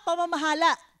kapwa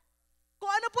pamamahala. Kung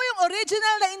ano po yung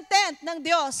original na intent ng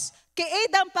Diyos kay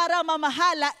Adam para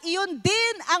mamahala, iyon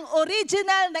din ang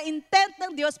original na intent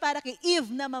ng Diyos para kay Eve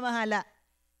na mamahala.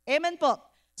 Amen po.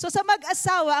 So sa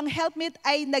mag-asawa, ang helpmate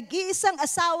ay nag-iisang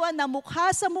asawa na mukha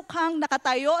sa mukhang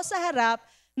nakatayo sa harap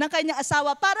ng kanyang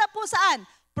asawa para po saan?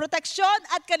 Proteksyon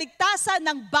at kaligtasan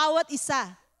ng bawat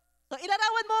isa. So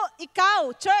ilarawan mo,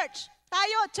 ikaw, church,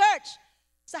 tayo, church,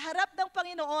 sa harap ng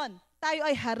Panginoon, tayo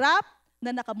ay harap na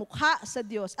nakamukha sa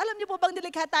Diyos. Alam niyo po bang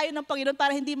nilikha tayo ng Panginoon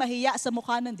para hindi mahiya sa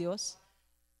mukha ng Diyos?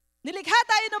 Nilikha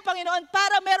tayo ng Panginoon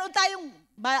para meron tayong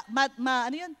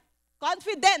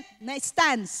confident na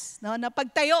stance, no, na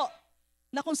pagtayo,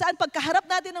 na kung saan pagkaharap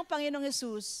natin ng Panginoong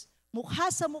Hesus, mukha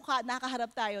sa mukha,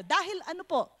 nakaharap tayo. Dahil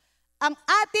ang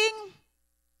ating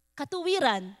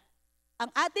katuwiran,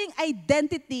 ang ating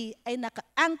identity ay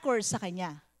naka-anchor sa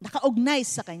Kanya, naka-ugnay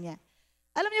sa Kanya.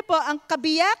 Alam niyo po, ang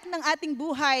kabiyak ng ating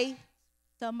buhay,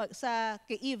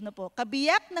 kay Eve,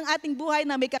 kabiyak ng ating buhay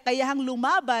na may kakayahang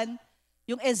lumaban,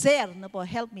 yung Ezer,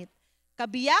 helpmate.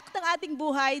 Kabiyak ng ating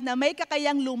buhay na may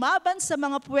kakayang lumaban sa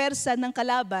mga puwersa ng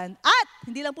kalaban at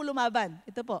hindi lang po lumaban,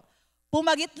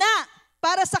 pumagitna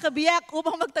para sa kabiyak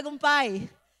upang magtagumpay,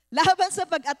 laban sa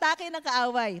pag-atake ng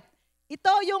kaaway.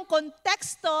 Ito yung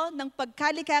konteksto ng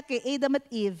pagkalikha kay Adam at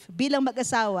Eve bilang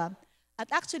mag-asawa at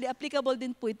actually applicable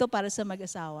din po ito para sa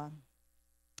mag-asawa.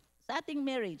 Sa ating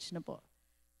marriage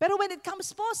Pero when it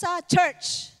comes po sa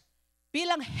church,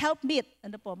 bilang helpmeet,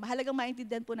 mahalagang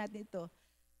maintindihan po natin ito.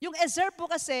 Yung Ezer po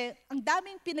kasi, ang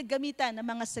daming pinaggamitan ng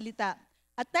mga salita.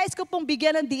 At nais ko pong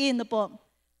bigyan ng diin,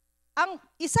 ang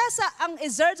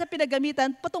Ezer sa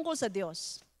pinagamitan patungkol sa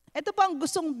Diyos. Ito po ang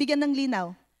gustong bigyan ng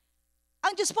linaw.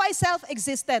 Ang Diyos po ay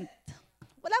self-existent.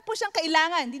 Wala po siyang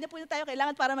kailangan. Hindi na po tayo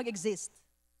kailangan para mag-exist.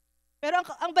 Pero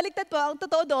ang baliktad po, ang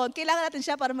totoo doon, kailangan natin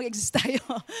siya para mag-exist tayo.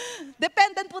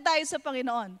 Dependent po tayo sa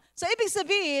Panginoon. So ibig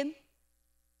sabihin,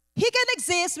 He can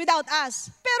exist without us.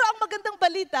 Pero ang magandang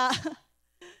balita,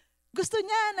 gusto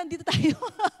niya, nandito tayo.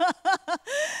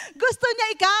 Gusto niya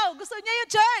ikaw. Gusto niya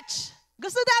yung church.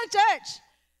 Gusto niya ang church.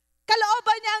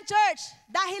 Kalooban niya ang church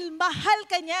dahil mahal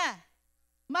ka niya.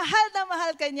 Mahal na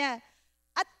mahal ka niya.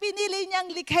 At pinili niyang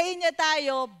likhain niya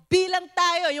tayo,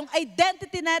 yung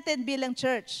identity natin bilang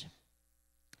church.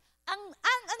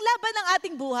 Ang laban ng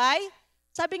ating buhay,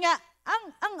 sabi nga,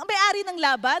 ang may-ari ng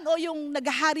laban o yung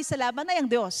naghahari sa laban ay ang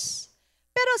Diyos.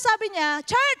 Pero sabi niya,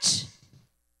 church,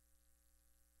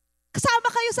 kasama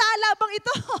kayo sa labang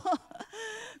ito.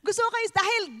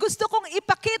 Dahil gusto kong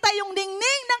ipakita yung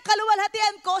ningning ng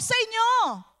kaluwalhatian ko sa inyo.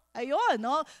 Ayun,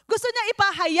 Gusto niya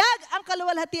ipahayag ang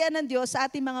kaluwalhatian ng Diyos sa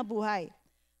ating mga buhay.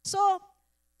 So,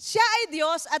 siya ay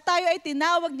Diyos at tayo ay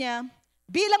tinawag niya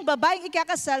bilang babaeng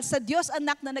ikakasal sa Diyos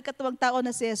anak na nagkatuwang tao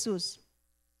na si Jesus.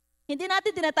 Hindi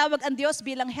natin tinatawag ang Diyos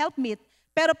bilang helpmeet,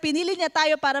 pero pinili niya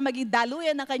tayo para maging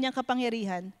daluyan ng kanyang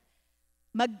kapangyarihan.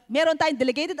 Meron tayong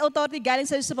delegated authority galing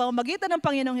sa Diyos sa pamamagitan ng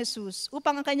Panginoong Jesus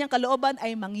upang ang kanyang kalooban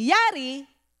ay mangyari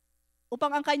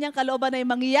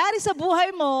sa buhay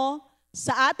mo,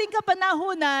 sa ating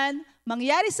kapanahunan,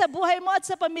 mangyari sa buhay mo at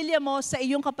sa pamilya mo, sa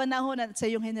iyong kapanahunan at sa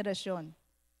iyong henerasyon.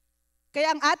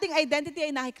 Kaya ang ating identity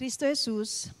ay kay Kristo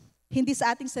Jesus, hindi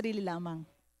sa ating sarili lamang.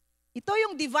 Ito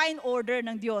yung divine order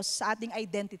ng Diyos sa ating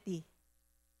identity.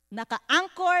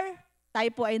 Naka-anchor, tayo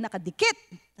po ay nakadikit.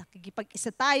 Nakikipag-isa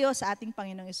tayo sa ating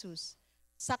Panginoong Jesus.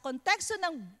 Sa konteksto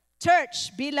ng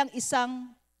church bilang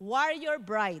isang warrior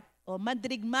bride, o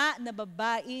mandirigma na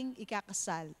babaeng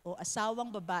ikakasal o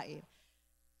asawang babae.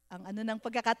 Ang ano ng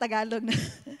pagkakatagalog na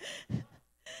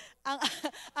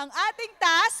ang ating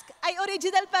task ay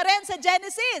original pa rin sa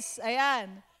Genesis. Ayan.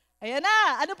 Ayan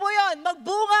na. Ano po yun?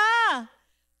 Magbunga.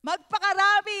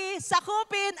 Magpakarami,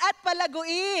 sakupin at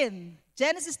palaguin.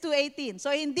 Genesis 2:18.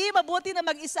 So hindi mabuti na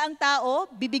mag-isa ang tao,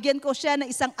 bibigyan ko siya ng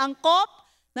isang angkop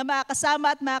na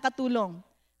makakasama at makakatulong.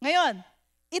 Ngayon,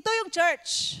 ito yung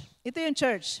church. Ito yung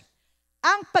church.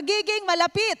 Ang pagiging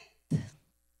malapit,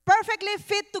 perfectly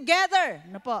fit together.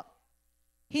 Ano po?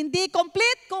 Hindi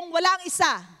complete kung wala ang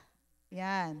isa.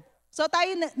 Yan. So tayo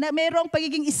na mayroong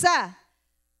pagiging isa.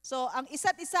 So ang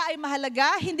isa't isa ay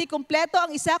mahalaga, hindi kompleto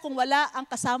ang isa kung wala ang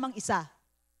kasamang isa.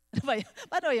 Ano ba yun?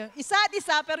 Paano yun? Isa at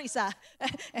isa pero isa.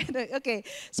 Okay.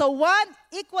 So one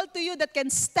equal to you that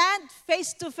can stand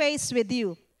face to face with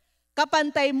you.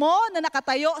 Kapantay mo na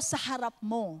nakatayo sa harap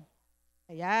mo.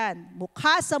 Ayan.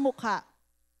 Mukha sa mukha.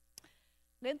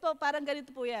 Ngayon po, parang ganito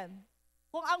po yan.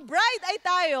 Kung ang bride ay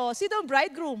tayo, sino ang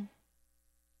bridegroom?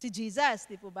 Si Jesus,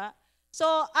 di po ba? So,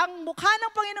 ang mukha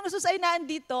ng Panginoong Hesus ay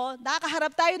naandito,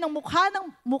 nakakaharap tayo ng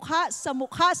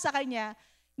mukha sa Kanya.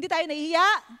 Hindi tayo nahihiya,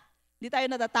 hindi tayo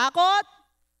natatakot,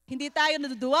 hindi tayo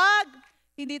naduduwag,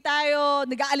 hindi tayo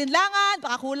nag-aalinlangan,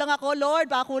 baka kulang ako, Lord,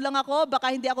 baka kulang ako,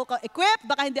 baka hindi ako equipped,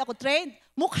 baka hindi ako trained.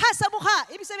 Mukha sa mukha.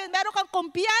 Ibig sabihin, meron kang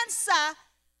kumpiyansa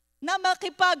na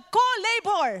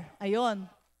makipag-co-labor. Ayun,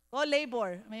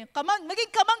 co-labor.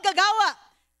 Maging kamanggagawa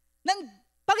ng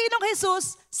Panginoong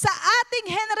Hesus sa ating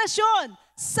henerasyon,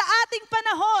 sa ating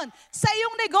panahon, sa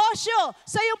iyong negosyo,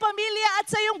 sa iyong pamilya at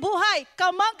sa iyong buhay.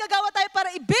 Kamanggagawa tayo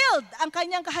para i-build ang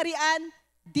kanyang kaharian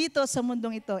dito sa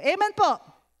mundong ito. Amen po.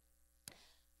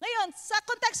 Ngayon, sa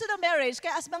konteksto ng marriage,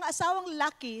 kaya as mga asawang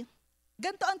laki,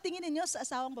 ganito ang tingin ninyo sa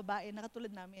asawang babae na katulad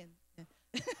namin.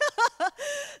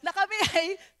 Na kami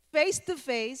ay face to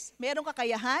face, merong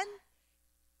kakayahan.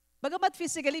 Bagamat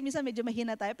physically, minsan medyo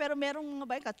mahina tayo, pero merong mga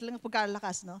bayan, katilang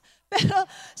pagkalakas, no? Pero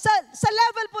sa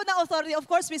level po ng authority, of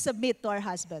course, we submit to our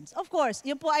husbands. Of course,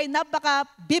 yun po ay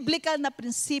napaka-biblical na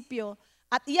prinsipyo.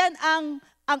 At yan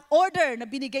ang order na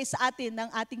binigay sa atin ng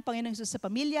ating Panginoong Hesus sa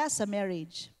pamilya, sa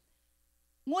marriage.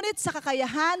 Ngunit sa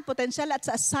kakayahan, potensyal at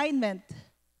sa assignment,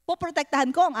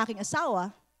 poprotektahan ko ang aking asawa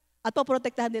at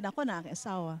poprotektahan din ako ng aking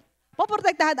asawa.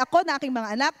 Poprotektahan ako ng aking mga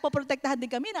anak, poprotektahan din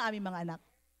kami ng aming mga anak.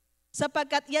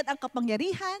 Sapagkat yan ang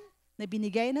kapangyarihan na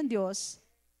binigay ng Diyos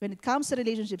when it comes to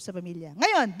relationship sa pamilya.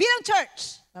 Ngayon, bilang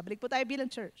church, babalik po tayo bilang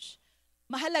church,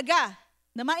 mahalaga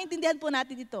na maintindihan po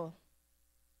natin ito.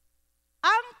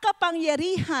 Ang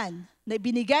kapangyarihan na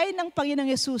binigay ng Panginoong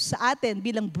Hesus sa atin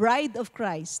bilang bride of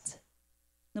Christ,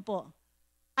 na po,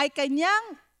 ay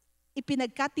kanyang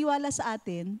ipinagkatiwala sa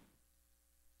atin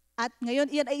at ngayon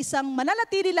iyan ay isang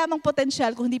mananatili lamang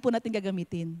potensyal kung hindi po natin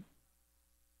gagamitin.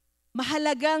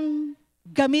 Mahalagang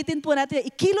gamitin po natin,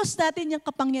 ikilos natin yung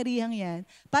kapangyarihang yan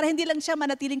para hindi lang siya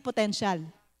manatiling potential.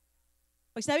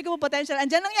 Pag sinabi ko po potential,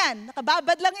 andyan lang yan,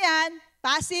 nakababad lang yan,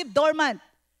 passive, dormant.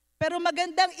 Pero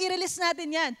magandang i-release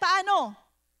natin yan. Paano?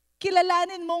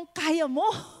 Kilalanin mong kaya mo.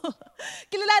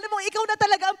 Kilalanin mong ikaw na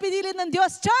talaga ang pinili ng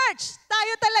Diyos. Church,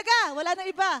 tayo talaga, wala na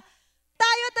iba.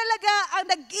 Tayo talaga ang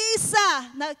nag-iisa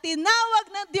na tinawag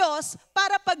ng Diyos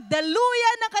para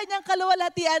pagdaluyan ng kanyang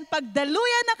kaluwalhatian,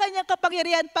 pagdaluyan ng kanyang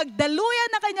kapangyarihan, pagdaluyan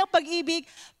ng kanyang pag-ibig,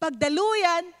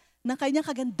 pagdaluyan ng kanyang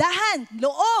kagandahan,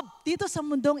 loob dito sa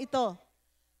mundong ito.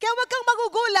 Kaya huwag kang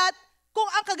magugulat kung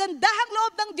ang kagandahang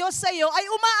loob ng Diyos sa iyo ay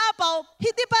umaapaw,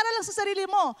 hindi para lang sa sarili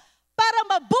mo, para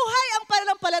mabuhay ang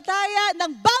pananampalataya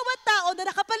ng bawat tao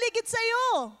na nakapaligid sa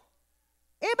iyo.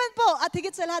 Amen po. At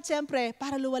higit sa lahat, siyempre,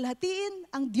 para luwalhatiin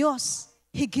ang Diyos.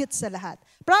 Higit sa lahat.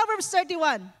 Proverbs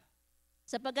 31.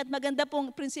 Sapagkat maganda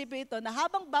pong prinsipyo ito na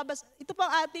habang ito po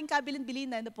ang ating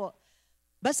kabilin-bilinan. Po.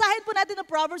 Basahin po natin ang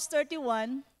Proverbs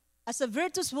 31 as a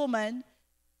virtuous woman.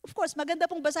 Of course, maganda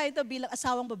pong basahin ito bilang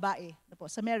asawang babae po,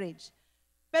 sa marriage.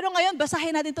 Pero ngayon,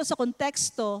 basahin natin ito sa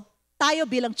konteksto, tayo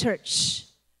bilang church.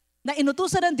 Na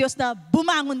inutusan ng Diyos na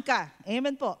bumangon ka.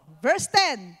 Amen po. Verse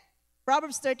 10,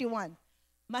 Proverbs 31.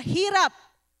 Mahirap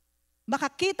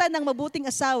makakita ng mabuting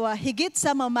asawa higit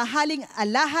sa mamahaling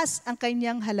alahas ang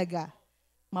kanyang halaga.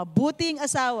 Mabuting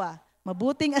asawa.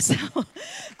 Mabuting asawa.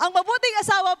 Ang mabuting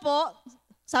asawa po,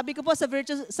 sabi ko po sa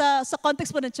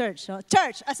context po ng church. No?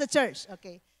 Church, as a church.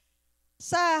 Okay.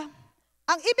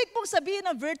 Ang ibig pong sabihin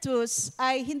ng virtuous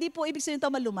ay hindi po ibig sabihin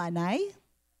ito malumanay.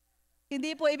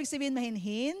 Hindi po ibig sabihin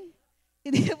mahinhin.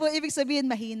 Hindi po ibig sabihin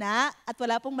mahina at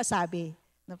wala pong masabi.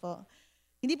 No po.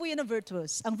 Hindi po yun ang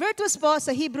virtuous. Ang virtuous po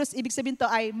sa Hebrews, ibig sabihin to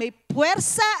ay may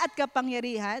puwersa at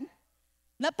kapangyarihan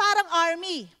na parang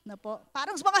army, na po,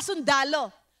 parang mga sundalo,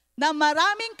 na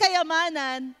maraming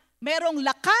kayamanan merong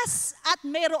lakas at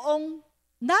merong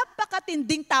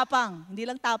napakatinding tapang. Hindi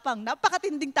lang tapang,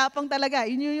 napakatinding tapang talaga.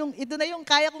 Ito na yung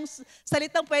kaya kong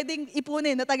salitang pwedeng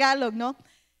ipunin na Tagalog, no?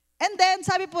 And then,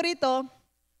 sabi po rito,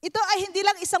 ito ay hindi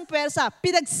lang isang puwersa,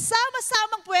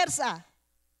 pinagsama-samang puwersa.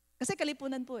 Kasi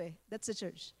kalipunan po that's the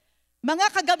church.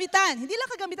 Mga kagamitan, hindi lang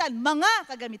kagamitan, mga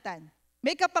kagamitan.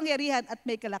 May kapangyarihan at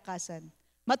may kalakasan.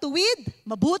 Matuwid,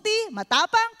 mabuti,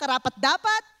 matapang,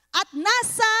 karapat-dapat, at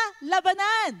nasa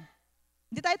labanan.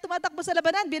 Hindi tayo tumatakbo sa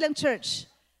labanan bilang church.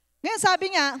 Ngayon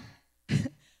sabi nga,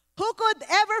 who could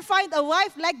ever find a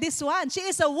wife like this one? She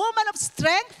is a woman of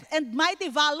strength and mighty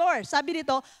valor. Sabi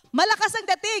dito, malakas ang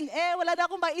dating. Wala na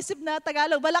akong maisip na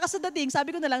Tagalog. Malakas ang dating.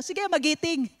 Sabi ko na lang, sige,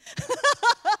 magiting.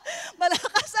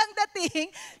 Malakas ang dating,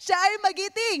 siya ay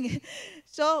magiting.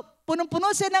 So,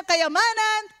 punong-puno siya ng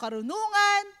kayamanan,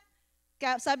 karunungan.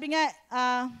 Kaya sabi nga,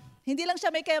 hindi lang siya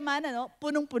may kayamanan, no?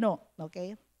 Punong-puno.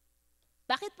 Okay?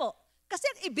 Bakit po? Kasi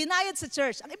ang ibinayad sa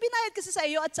church, ang ibinayad kasi sa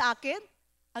iyo at sa akin,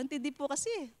 ang tindi po kasi,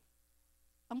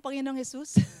 ang Panginoong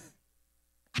Jesus.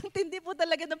 Ang tindi po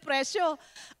talaga ng presyo.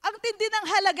 Ang tindi ng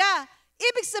halaga.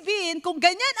 Ibig sabihin, kung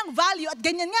ganyan ang value at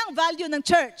ganyan nga ang value ng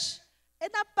church,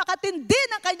 napakatindi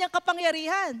ng kanyang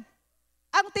kapangyarihan.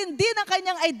 Ang tindi ng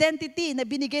kanyang identity na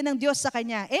binigay ng Diyos sa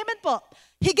kanya. Amen po.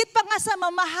 Higit pa nga sa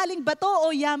mamahaling bato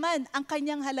o yaman ang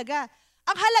kanyang halaga.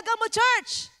 Ang halaga mo,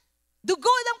 church,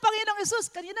 dugo ng Panginoong Jesus.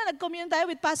 Kanina nag-commune tayo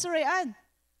with Pastor Rayan.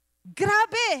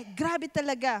 Grabe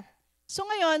talaga. So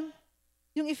ngayon,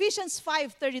 yung Ephesians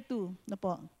 5:32, na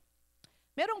po.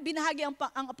 Merong binahagi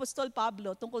ang Apostol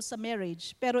Pablo tungkol sa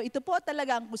marriage, pero ito po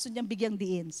talaga ang gusto niyang bigyang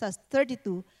diin sa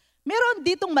 32. Meron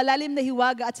ditong malalim na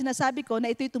hiwaga at sinasabi ko na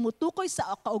ito'y tumutukoy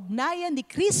sa kaugnayan ni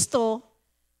Kristo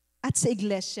at sa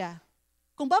iglesia.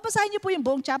 Kung babasahin niyo po yung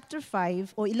buong chapter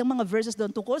 5 o ilang mga verses doon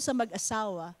tungkol sa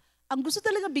mag-asawa, ang gusto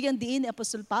talagang bigyan diin ni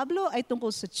Apostol Pablo ay tungkol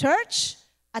sa church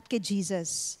at kay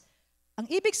Jesus. Ang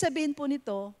ibig sabihin po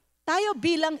nito, tayo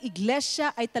bilang iglesia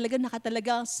ay talagang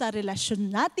nakatalaga sa relasyon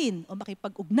natin o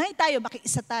makipag-ugnay tayo,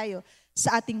 makiisa tayo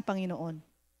sa ating Panginoon.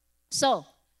 So,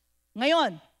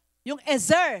 ngayon, yung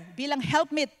Ezer bilang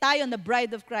helpmate tayo na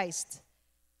bride of Christ.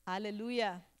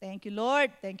 Hallelujah. Thank you,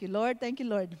 Lord. Thank you, Lord. Thank you,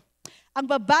 Lord. Ang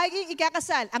babaeng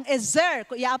ikakasal, ang Ezer,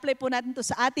 kung i-apply po natin to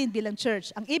sa atin bilang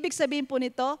church, ang ibig sabihin po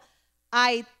nito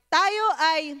ay tayo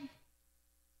ay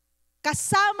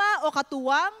kasama o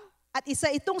katuwang at isa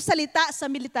itong salita sa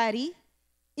military.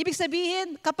 Ibig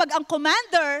sabihin, kapag ang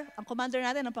commander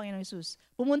natin ang Panginoong Jesus,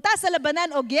 pumunta sa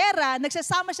labanan o gyera,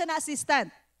 nagsasama siya na assistant.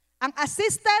 Ang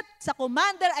assistant sa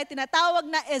commander ay tinatawag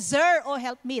na Ezer o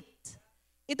helpmeet.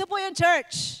 Ito po yung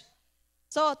church.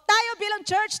 So, tayo bilang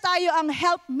church, tayo ang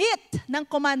helpmeet ng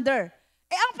commander.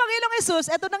 Ang Panginoong Jesus,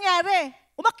 ito nangyari.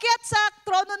 Umakyat sa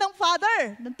trono ng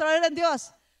Father, ng trono ng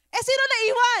Diyos. Sino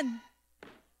naiwan?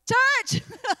 Church!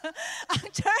 Ang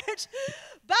church.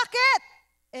 Bakit?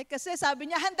 Kasi sabi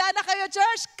niya, handa na kayo,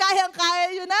 church. Kayang-kaya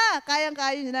nyo na.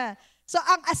 Kayang-kaya nyo na. So,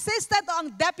 ang assistant o ang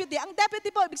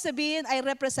deputy po, ibig sabihin ay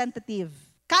representative.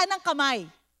 Kanang kamay.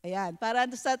 Ayan, para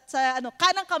sa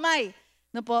kanang kamay.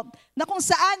 No po, na kung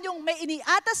saan yung may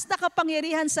iniatas na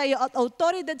kapangyarihan sa iyo at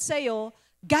autoridad sa iyo,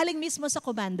 galing mismo sa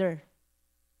commander.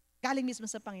 Galing mismo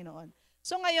sa Panginoon.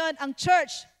 So ngayon, ang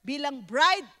church bilang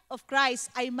bride of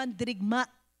Christ ay mandirigma.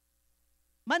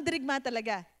 Mandirigma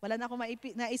talaga. Wala na akong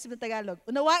naisip na Tagalog.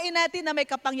 Unawain natin na may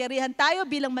kapangyarihan tayo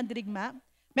bilang mandirigma.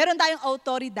 Meron tayong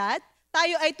autoridad.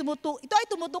 Tayo ay ito ay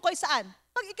tumutukoy saan?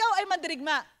 Pag ikaw ay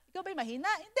mandirigma, ikaw ba'y mahina?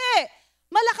 Hindi.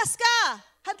 Malakas ka.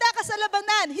 Handa ka sa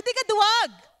labanan. Hindi ka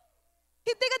duwag.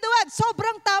 Hindi ka duwag.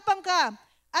 Sobrang tapang ka.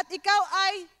 At ikaw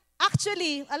ay,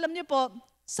 actually, alam niyo po,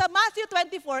 sa Matthew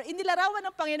 24, inilarawan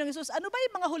ng Panginoong Jesus, ano ba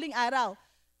yung mga huling araw?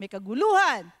 May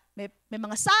kaguluhan, may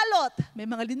mga salot, may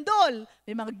mga lindol,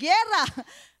 may mga gyera.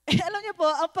 Alam niyo po,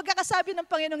 ang pagkakasabi ng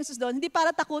Panginoong Jesus doon, hindi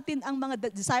para takutin ang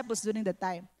mga disciples during that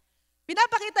time.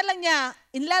 Pinapakita lang niya,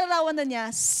 inilarawan na niya,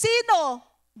 sino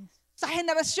sa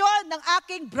henerasyon ng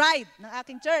aking bride, ng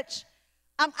aking church,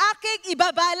 ang aking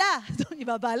ibabala,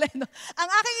 no? Ang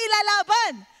aking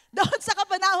ilalaban doon sa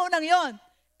kapanahon ng yon.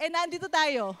 Nandito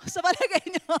tayo. Sa palagay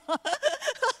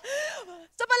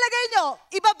nyo,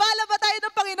 ibabala ba tayo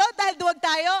ng Panginoon dahil duwag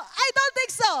tayo? I don't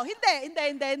think so. Hindi.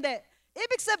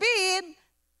 Ibig sabihin,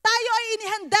 tayo ay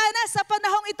inihanda na sa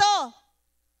panahong ito.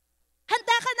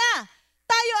 Handa ka na.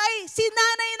 Tayo ay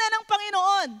sinanay na ng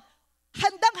Panginoon.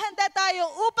 Handang-handa tayo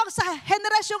upang sa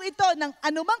henerasyong ito ng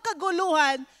anumang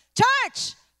kaguluhan,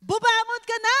 church, bumangon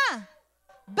ka na.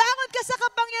 Bangon ka sa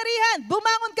kapangyarihan.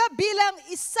 Bumangon ka bilang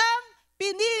isang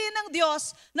pinili ng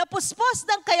Diyos na puspos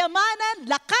ng kayamanan,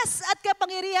 lakas at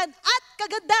kapangyarihan at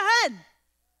kagandahan.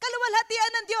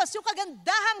 kaluwalhatian ng Diyos, yung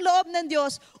kagandahang loob ng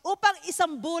Diyos upang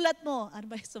isambulat mo. Ano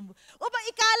ba isambulat? Upang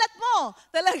ikalat mo.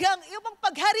 Talagang upang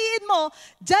paghariin mo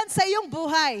dyan sa iyong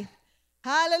buhay.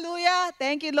 Hallelujah.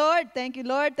 Thank you, Lord. Thank you,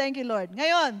 Lord. Thank you, Lord.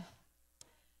 Ngayon,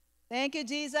 thank you,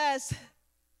 Jesus.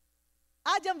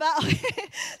 Dyan ba? Okay.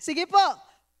 Sige po.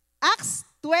 Acts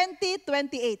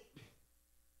 20:28.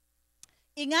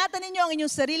 Ingatan ninyo ang inyong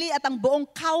sarili at ang buong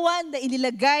kawan na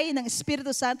inilagay ng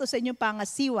Espiritu Santo sa inyong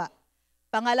pangasiwa.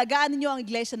 Pangalagaan ninyo ang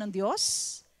iglesia ng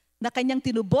Diyos na kanyang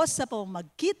tinubos sa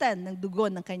pamamagitan ng dugo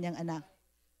ng kanyang anak.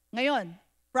 Ngayon,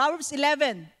 Proverbs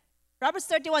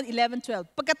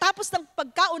 31:11-12. Pagkatapos ng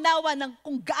pagkaunawa ng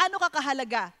kung gaano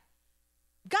kakahalaga,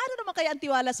 gaano naman kaya ang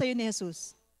tiwala sa iyo ni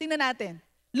Jesus? Tingnan natin.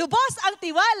 Lubos ang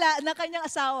tiwala ng kanyang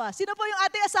asawa. Sino po yung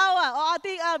ating asawa o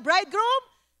ating bridegroom?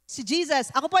 Si Jesus.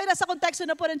 Ako po ay nasa konteksto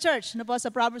na po ng church, na po sa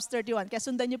Proverbs 31. Kaya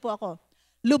sundan niyo po ako.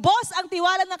 Lubos ang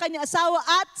tiwala ng kanyang asawa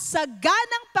at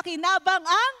saganang pakinabang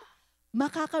ang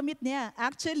makakamit niya.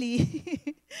 Actually,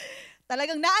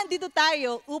 talagang naandito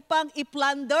tayo upang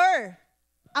i-plunder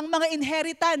ang mga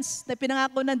inheritance na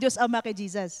pinangako ng Diyos Ama kay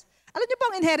Jesus. Alam niyo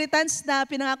po ang inheritance na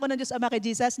pinangako ng Diyos Ama kay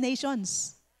Jesus?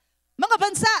 Nations. Mga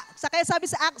bansa. Kaya sabi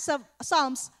sa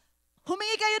Psalms,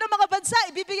 humingi kayo ng mga bansa,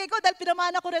 ibibigay ko dahil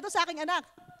pinamana ko rito sa aking anak.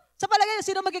 Sa palagay,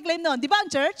 sino mag-claim nun? Di ba ang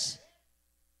church?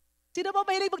 Sino ba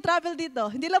mahilig mag-travel dito?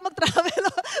 Hindi lang mag-travel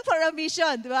for a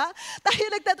mission, di ba? Tayo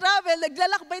nagta-travel,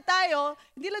 naglalakbay tayo,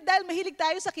 hindi lang dahil mahilig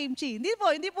tayo sa kimchi. Hindi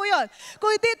po yun. Kung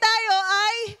hindi tayo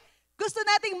ay gusto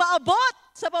nating maabot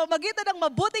sa pamamagitan ng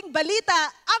mabuting balita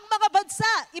ang mga bansa,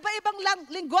 iba-ibang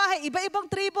lingwahe, iba-ibang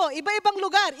tribo, iba-ibang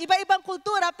lugar, iba-ibang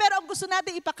kultura, pero ang gusto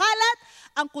nating ipakalat,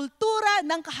 ang kultura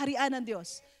ng kaharian ng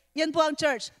Diyos. Yan po ang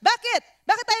church. Bakit?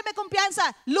 Bakit tayo may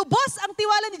kumpiyansa? Lubos ang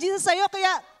tiwala ni Jesus sa'yo,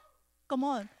 kaya, come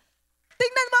on.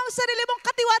 Tingnan mo ang sarili mong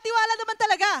katiwa-tiwala naman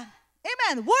talaga.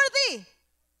 Amen. Worthy.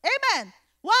 Amen.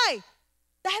 Why?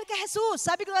 Dahil kay Jesus.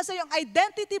 Sabi ko nga sa iyo, ang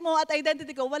identity mo at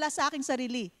identity ko, wala sa aking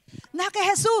sarili. Na kay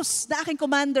Jesus, na aking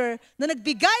commander, na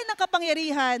nagbigay ng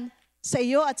kapangyarihan sa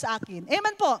iyo at sa akin.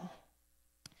 Amen po.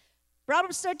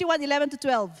 Proverbs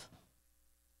 31:11-12.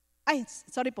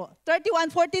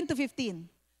 31:14-15.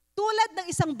 Tulad ng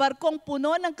isang barkong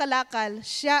puno ng kalakal,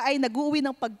 siya ay nag-uwi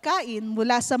ng pagkain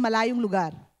mula sa malayong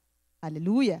lugar.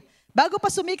 Hallelujah. Bago pa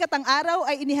sumikat ang araw,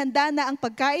 ay inihanda na ang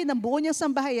pagkain ng buo niyang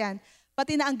sambahayan,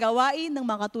 pati na ang gawain ng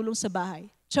mga tulong sa bahay.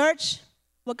 Church,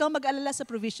 huwag kang mag-alala sa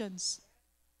provisions.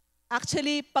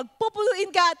 Actually,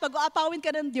 pagpupuluin ka at pag-aapawin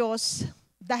ka ng Diyos,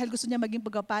 dahil gusto niya maging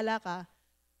pagpapala ka,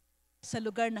 sa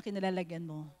lugar na kinalalagyan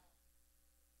mo.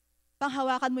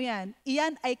 Panghawakan mo yan.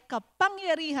 Iyan ay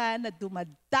kapangyarihan na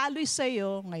dumadaloy sa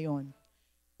iyo ngayon.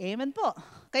 Amen po.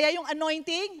 Kaya yung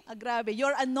anointing, grabe,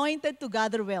 you're anointed to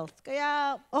gather wealth.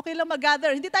 Kaya okay lang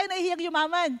mag-gather. Hindi tayo nahihiyang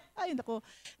yumaman. Ay, naku.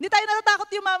 Hindi tayo natatakot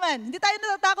yumaman. Hindi tayo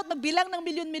natatakot magbilang ng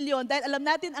milyon-milyon dahil alam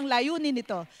natin ang layunin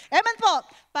nito. Amen po.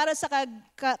 Para sa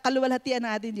kaluwalhatian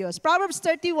ng ating Diyos. Proverbs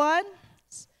 31,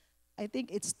 I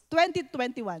think it's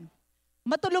 20:21.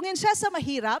 Matulungin siya sa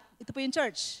mahirap, ito po yung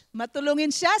church,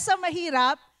 matulungin siya sa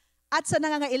mahirap at sa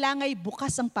nangangailangan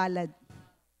bukas ang palad.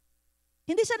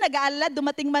 Hindi siya nag-aalala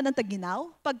dumating man ang taginaw,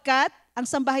 pagkat ang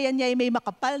sambahayan niya ay may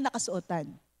makapal na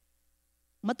kasuotan.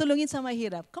 Matulungin sa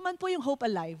mahirap. Come on po yung Hope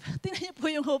Alive. Tingnan niyo po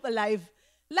yung Hope Alive.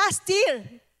 Last year,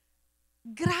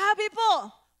 grabe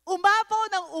po,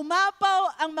 umapaw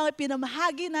ang mga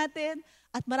pinamahagi natin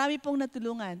at marami pong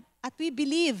natulungan. At we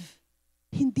believe,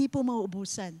 hindi po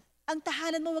mauubusan. Ang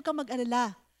tahanan mo, huwag kang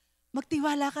mag-alala.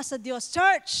 Magtiwala ka sa Diyos.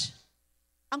 Church,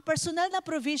 ang personal na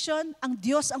provision, ang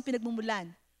Diyos ang pinagmumulan.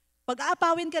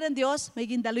 Pag-aapawin ka ng Diyos, may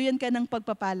gindaluyan ka ng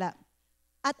pagpapala.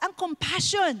 At ang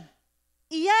compassion,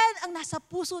 iyan ang nasa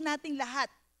puso nating lahat.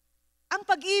 Ang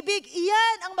pag-ibig,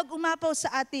 iyan ang mag-umapaw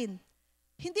sa atin.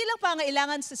 Hindi lang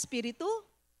pangailangan sa spiritu.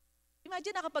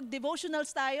 Imagine na kapag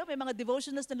devotionals tayo, may mga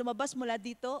devotionals na lumabas mula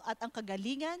dito at ang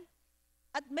kagalingan.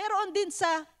 At meron din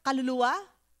sa kaluluwa.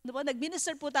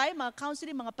 Nag-minister po tayo, mga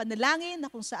counseling, mga panalangin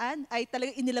na kung saan ay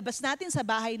talagang inilabas natin sa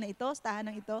bahay na ito, sa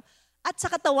tahanang ito. At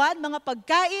sa katawan, mga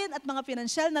pagkain at mga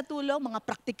pinansyal na tulong, mga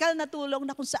praktikal na tulong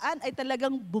na kung saan ay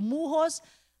talagang bumuhos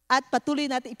at patuloy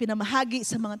natin ipinamahagi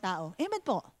sa mga tao. Amen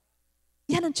po.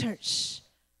 Yan ang church.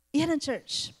 Yan ang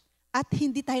church. At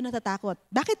hindi tayo natatakot.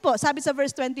 Bakit po? Sabi sa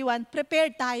verse 21,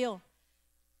 prepared tayo.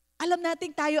 Alam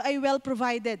natin tayo ay well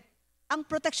provided. Ang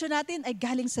protection natin ay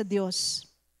galing sa Diyos.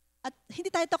 At hindi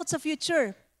tayo takot sa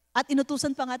future. At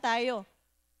inutusan pa nga tayo.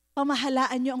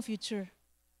 Pamahalaan nyo ang future.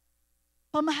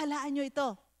 Pamahalaan nyo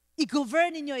ito.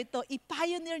 I-govern niyo ito.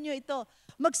 I-pioneer nyo ito.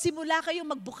 Magsimula kayong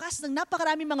magbukas ng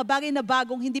napakaraming mga bagay na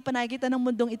bagong hindi pa nakikita ng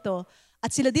mundong ito.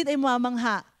 At sila din ay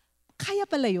mamangha. Kaya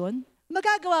pala yun?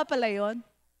 Magagawa pala yun?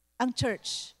 Ang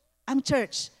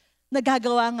church,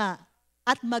 nagagawa nga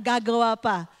at magagawa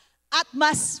pa at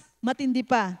mas matindi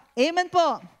pa. Amen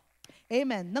po.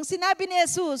 Amen. Nang sinabi ni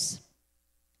Jesus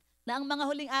na ang mga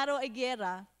huling araw ay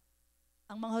giyera,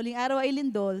 ang mga huling araw ay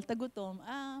lindol, tagutom,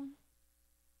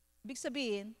 ibig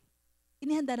sabihin,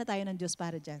 inihanda na tayo ng Diyos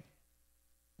para dyan.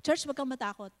 Church, wag kang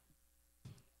matakot.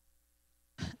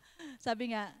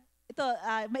 Sabi nga, ito,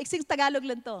 maiksing Tagalog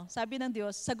lang to. Sabi ng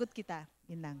Diyos, sagot kita.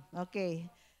 Yun lang. Okay.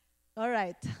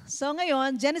 Alright. So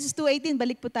ngayon, Genesis 2:18,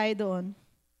 balik po tayo doon.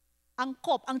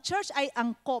 Angkop. Ang church ay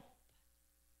angkop.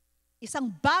 Isang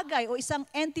bagay o isang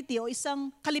entity o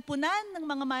isang kalipunan ng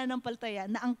mga mananampalataya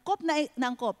na angkop na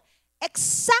angkop.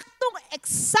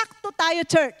 Eksakto tayo,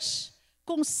 church,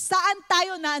 kung saan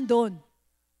tayo naandun.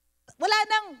 Wala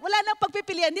nang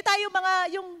pagpipilian. Hindi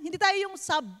tayo yung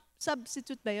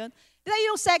substitute ba yun? Hindi tayo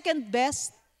yung second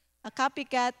best, a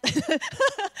copycat.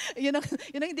 yun ang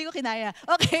hindi ko kinaya.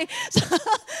 Okay. So,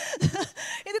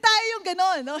 hindi tayo yung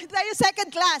ganon. No? Hindi tayo yung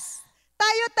second class.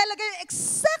 Tayo talaga yung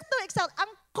eksakto.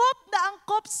 Angkop na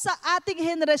angkop sa ating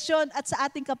henerasyon at sa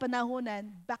ating kapanahunan.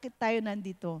 Bakit tayo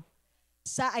nandito?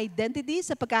 Sa identity,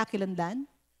 sa pagkakakilanlan,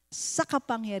 sa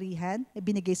kapangyarihan na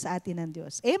binigay sa atin ng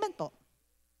Diyos. Amen po.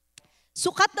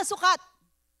 Sukat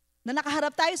na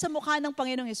nakaharap tayo sa mukha ng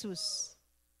Panginoong Hesus.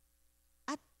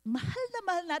 At mahal na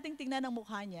mahal nating tingnan ang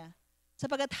mukha niya.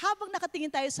 Sapagkat habang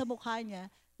nakatingin tayo sa mukha niya,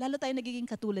 lalo tayo nagiging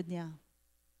katulad niya.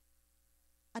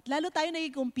 At lalo tayo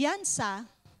nagiging kumpiyansa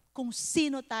kung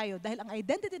sino tayo dahil ang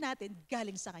identity natin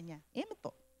galing sa Kanya. Amen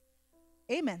po.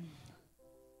 Amen.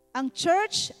 Ang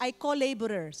church ay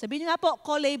co-laborer. Sabihin niyo nga po,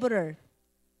 co-laborer.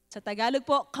 Sa Tagalog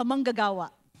po,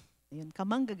 kamanggagawa. Ayun,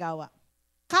 kamanggagawa.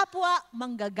 Kapwa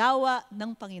manggagawa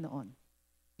ng Panginoon.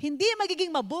 Hindi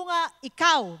magiging mabunga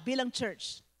ikaw bilang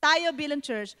church, tayo bilang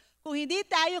church, kung hindi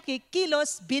tayo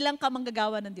kikilos bilang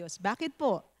kamanggagawa ng Diyos. Bakit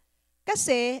po?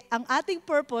 Kasi ang ating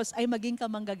purpose ay maging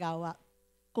kamanggagawa.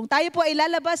 Kung tayo po ay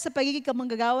lalabas sa pagiging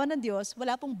kamanggagawa ng Diyos,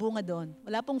 wala pong bunga doon.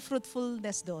 Wala pong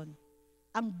fruitfulness doon.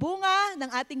 Ang bunga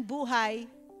ng ating buhay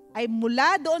ay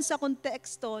mula doon sa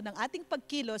konteksto ng ating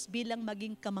pagkilos bilang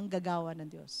maging kamanggagawa ng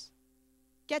Diyos.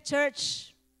 Kaya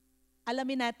church,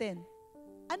 alamin natin,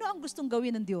 ano ang gustong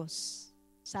gawin ng Diyos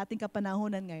sa ating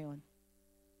kapanahunan ngayon?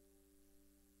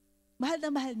 Mahal na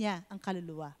mahal niya ang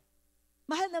kaluluwa.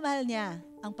 Mahal na mahal niya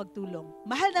ang pagtulong.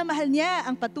 Mahal na mahal niya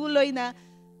ang patuloy na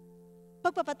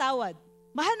pagpapatawad.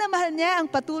 Mahal na mahal niya ang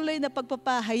patuloy na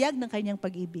pagpapahayag ng kanyang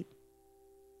pag-ibig.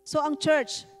 So ang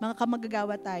church, mga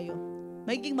kamanggagawa tayo,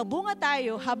 magiging mabunga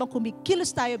tayo habang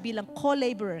kumikilos tayo bilang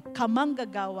co-laborer,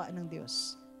 kamanggagawa ng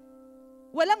Diyos.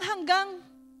 Walang hanggang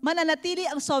mananatili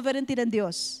ang sovereignty ng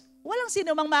Diyos. Walang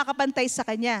sino mang makakapantay sa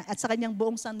Kanya at sa Kanyang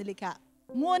buong sanlilikha.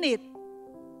 Ngunit,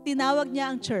 tinawag niya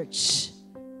ang church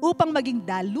upang maging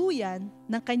daluyan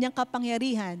ng Kanyang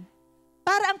kapangyarihan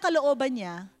para ang kalooban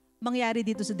niya mangyari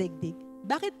dito sa daigdig.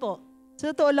 Bakit po?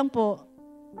 Sa totoo lang po,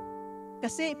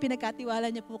 kasi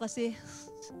pinagkatiwala niya po kasi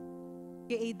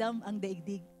kay Adam ang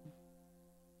daigdig.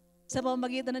 Sa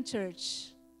pamamagitan ng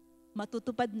church,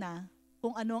 matutupad na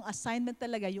kung ano ang assignment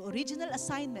talaga, yung original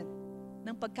assignment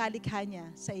ng pagkalikha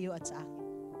niya sa iyo at sa akin.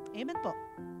 Amen po.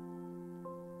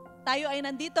 Tayo ay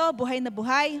nandito, buhay na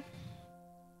buhay.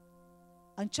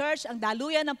 Ang church, ang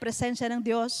daluyan ng presensya ng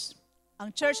Diyos.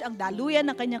 Ang church, ang daluyan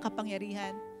ng kanyang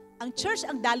kapangyarihan. Ang church,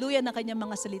 ang daluyan ng kanyang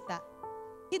mga salita.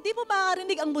 Hindi mo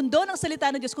makakarinig ang mundo ng salita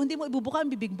ng Diyos kung hindi mo ibubuka ang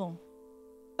bibig mo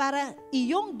para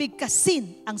iyong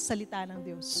bigkasin ang salita ng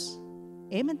Diyos.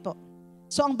 Amen po.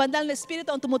 So ang banal na Espiritu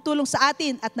ang tumutulong sa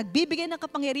atin at nagbibigay ng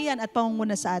kapangyarihan at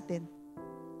pangunguna sa atin.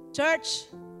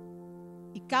 Church,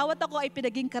 ikaw at ako ay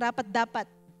pinaging karapat-dapat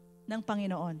ng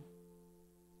Panginoon.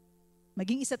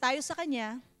 Maging isa tayo sa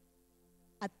Kanya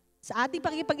at sa ating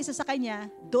pakikipag-isa sa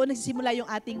Kanya, doon nagsisimula yung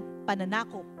ating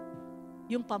pananakop,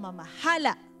 yung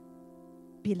pamamahala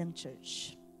bilang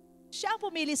church. Siya ang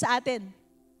pumili sa atin.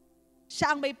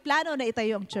 Siya ang may plano na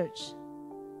itayo ang church.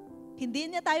 Hindi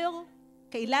niya tayo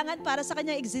kailangan para sa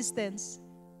kanyang existence,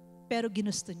 pero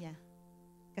ginusto niya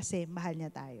kasi mahal niya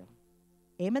tayo.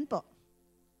 Amen po.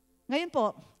 Ngayon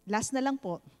po, last na lang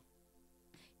po,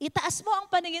 itaas mo ang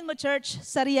paningin mo, church,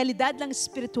 sa realidad ng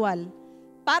spiritual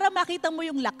para makita mo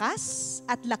yung lakas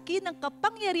at laki ng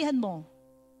kapangyarihan mo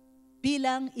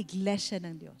bilang iglesia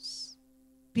ng Diyos.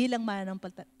 Bilang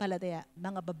mananampalataya,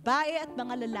 mga babae at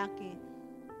mga lalaki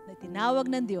na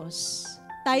tinawag ng Diyos,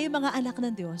 tayo mga anak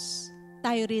ng Diyos,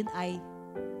 tayo rin ay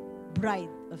bride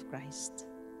of Christ.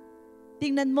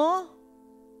 Tingnan mo,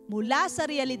 mula sa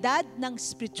realidad ng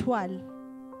spiritual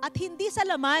at hindi sa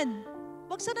laman,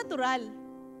 wag sa natural,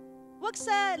 wag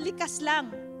sa likas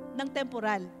lang ng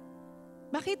temporal.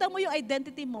 makita mo yung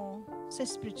identity mo sa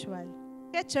spiritual.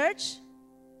 Kaya church,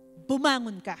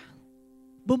 bumangon ka.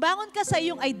 Bumangon ka sa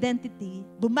iyong identity,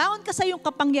 bumangon ka sa iyong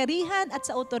kapangyarihan at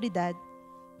sa autoridad.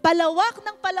 Palawak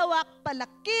ng palawak,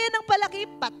 palaki ng palaki,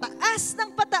 pataas ng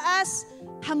pataas,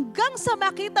 hanggang sa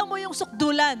makita mo yung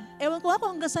sukdulan. Ewan ko ako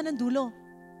hanggang saan ang dulo.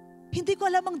 Hindi ko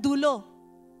alam ang dulo.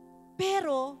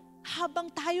 Pero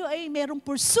habang tayo ay merong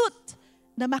pursuit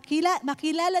na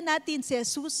makilala natin si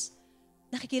Jesus,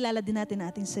 nakikilala din natin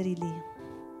ating sarili.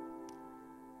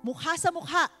 Mukha sa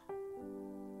mukha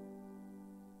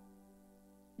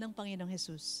ng Panginoong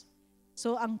Jesus.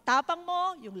 So, ang tapang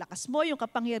mo, yung lakas mo, yung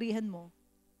kapangyarihan mo,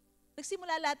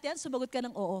 nagsimula lahat yan, sumagot ka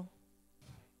ng oo.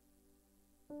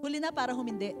 Huli na para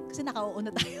humindi, kasi naka-oo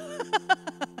na tayo.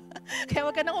 Kaya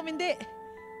wag ka nang humindi.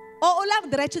 Oo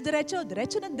lang, diretso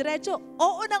ng diretso.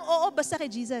 Oo ng oo, basta kay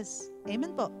Jesus.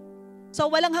 Amen po. So,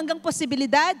 walang hanggang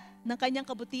posibilidad ng kanyang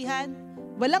kabutihan,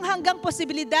 walang hanggang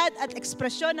posibilidad at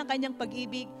ekspresyon ng kanyang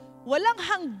pag-ibig, walang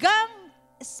hanggang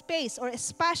space or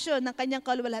espasyo ng kanyang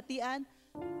kaluwalhatian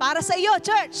para sa iyo,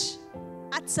 church,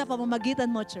 at sa pamamagitan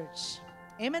mo, church.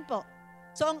 Amen po.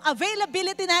 So, ang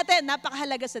availability natin,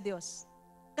 napakahalaga sa Diyos.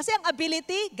 Kasi ang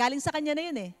ability, galing sa Kanya na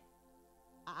yun eh.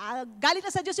 Galing na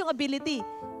sa Diyos yung ability.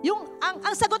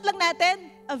 Ang sagot lang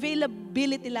natin,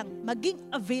 availability lang. Maging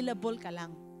available ka lang.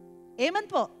 Amen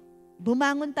po.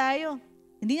 Bumangon tayo.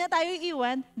 Hindi na tayo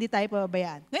iiwan, hindi tayo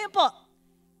pababayaan. Ngayon po,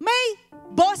 may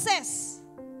boses.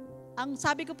 Ang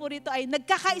sabi ko po rito ay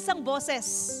nagkakaisang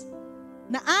boses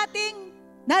na ating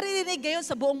naririnig ngayon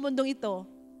sa buong mundong ito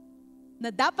na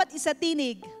dapat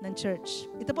isatinig ng church.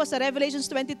 Ito po sa Revelations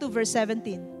 22 verse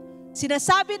 17.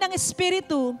 Sinasabi ng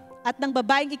Espiritu at ng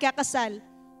babaeng ikakasal,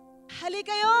 hali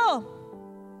kayo!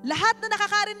 Lahat na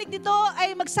nakakarinig nito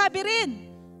ay magsabi rin,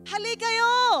 hali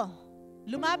kayo!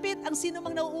 Lumapit ang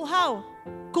sinumang nauuhaw.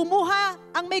 Kumuha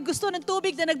ang may gusto ng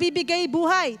tubig na nagbibigay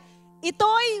buhay.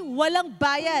 Ito'y walang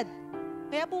bayad.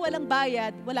 Kaya po walang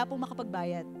bayad, wala pong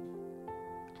makapagbayad.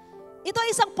 Ito ay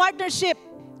isang partnership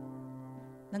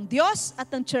ng Diyos at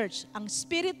ng church, ang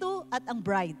Espiritu at ang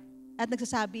bride. At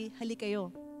nagsasabi, hali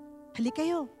kayo. Hali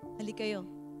kayo. Hali kayo.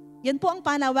 Yan po ang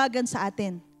panawagan sa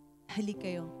atin. Hali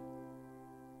kayo.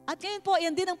 At ngayon po,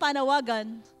 yan din ang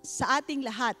panawagan sa ating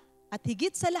lahat. At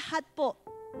higit sa lahat po,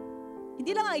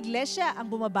 hindi lang ang iglesia ang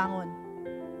bumabangon.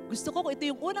 Gusto ko kung ito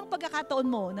yung unang pagkakataon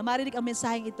mo na marinig ang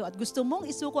mensaheng ito at gusto mong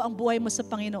isuko ang buhay mo sa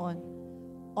Panginoon,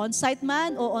 on-site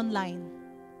man o online.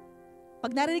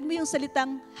 Pag narinig mo yung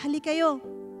salitang, hali kayo,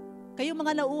 kayong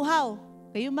mga nauuhaw,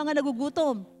 kayong mga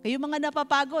nagugutom, kayong mga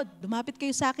napapagod, lumapit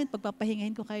kayo sa akin,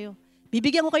 pagpapahingahin ko kayo.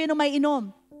 Bibigyan ko kayo ng may inom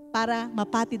para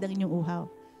mapatid ang inyong uhaw.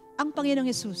 Ang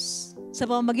Panginoong Hesus, sa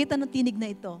pamamagitan ng tinig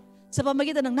na ito, sa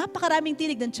pamamagitan ng napakaraming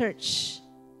tinig ng church,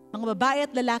 mga babae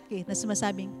at lalaki na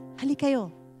sumasabing, hali kayo.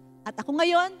 At ako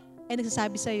ngayon ay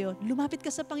nagsasabi sa iyo, lumapit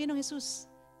ka sa Panginoong Hesus.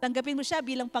 Tanggapin mo siya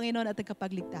bilang Panginoon at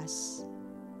tagapagligtas.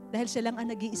 Dahil siya lang ang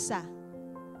nag-iisa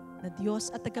na Diyos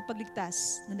at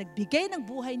tagapagligtas na nagbigay ng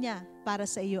buhay niya para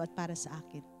sa iyo at para sa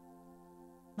akin.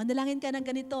 Manalangin ka ng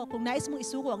ganito, kung nais mong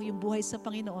isuko ang iyong buhay sa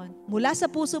Panginoon, mula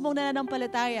sa puso mong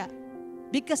nananampalataya,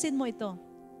 bigkasin mo ito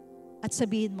at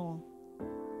sabihin mo,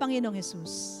 Panginoong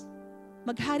Hesus,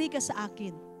 maghari ka sa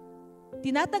akin.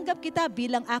 Tinatanggap kita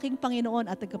bilang aking Panginoon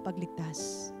at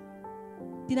tagapagligtas.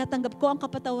 Tinatanggap ko ang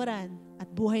kapatawaran at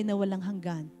buhay na walang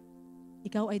hanggan.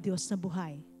 Ikaw ay Diyos na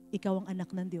buhay. Ikaw ang anak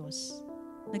ng Diyos.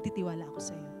 Nagtitiwala ako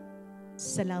sa iyo.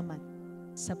 Salamat.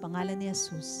 Sa pangalan ni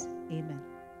Jesus. Amen.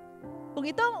 Kung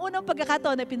ito ang unang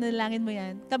pagkakataon na pinalangin mo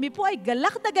yan, kami po ay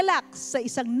galak na galak sa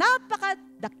isang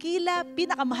napakadakila,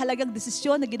 pinakamahalagang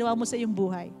desisyon na ginawa mo sa iyong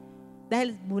buhay.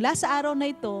 Dahil mula sa araw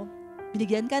na ito,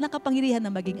 binigyan ka ng kapangyarihan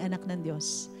na maging anak ng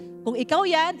Diyos. Kung ikaw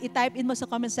yan, i-type in mo sa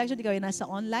comment section, ikaw yan nasa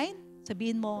online,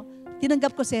 sabihin mo,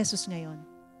 tinanggap ko si Jesus ngayon.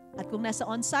 At kung nasa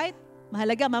on-site,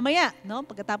 mahalaga mamaya, no?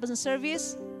 Pagkatapos ng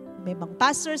service, may mga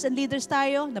pastors and leaders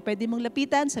tayo na pwede mong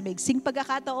lapitan sa maigsing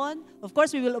pagkakataon. Of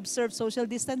course, we will observe social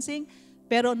distancing,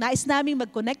 pero nais naming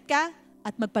mag-connect ka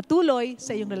at magpatuloy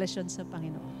sa iyong relasyon sa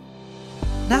Panginoon.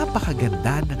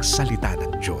 Napakaganda ng salita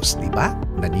ng Diyos, di ba?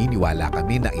 Naniniwala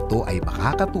kami na ito ay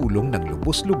makakatulong ng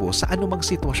lubos-lubos sa anumang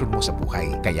sitwasyon mo sa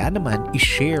buhay. Kaya naman,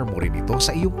 i-share mo rin ito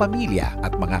sa iyong pamilya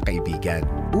at mga kaibigan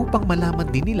upang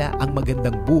malaman din nila ang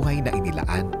magandang buhay na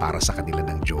inilaan para sa kanila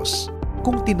ng Diyos.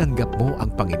 Kung tinanggap mo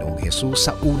ang Panginoong Hesus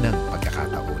sa unang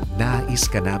pagkakataon, nais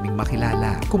ka naming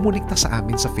makilala. Kumunikta sa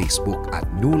amin sa Facebook at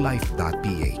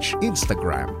newlife.ph,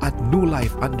 Instagram at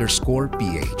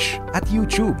newlife_ph, at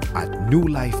YouTube at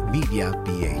newlifemediaph.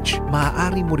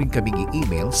 Maaari mo rin kaming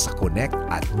i-email sa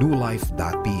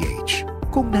connect@newlife.ph.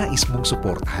 Kung nais mong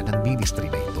suportahan ang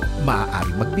ministry na ito,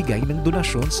 maaari magbigay ng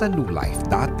donasyon sa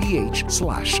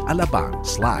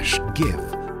newlife.ph/alabang/give.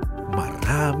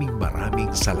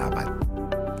 Maraming salamat.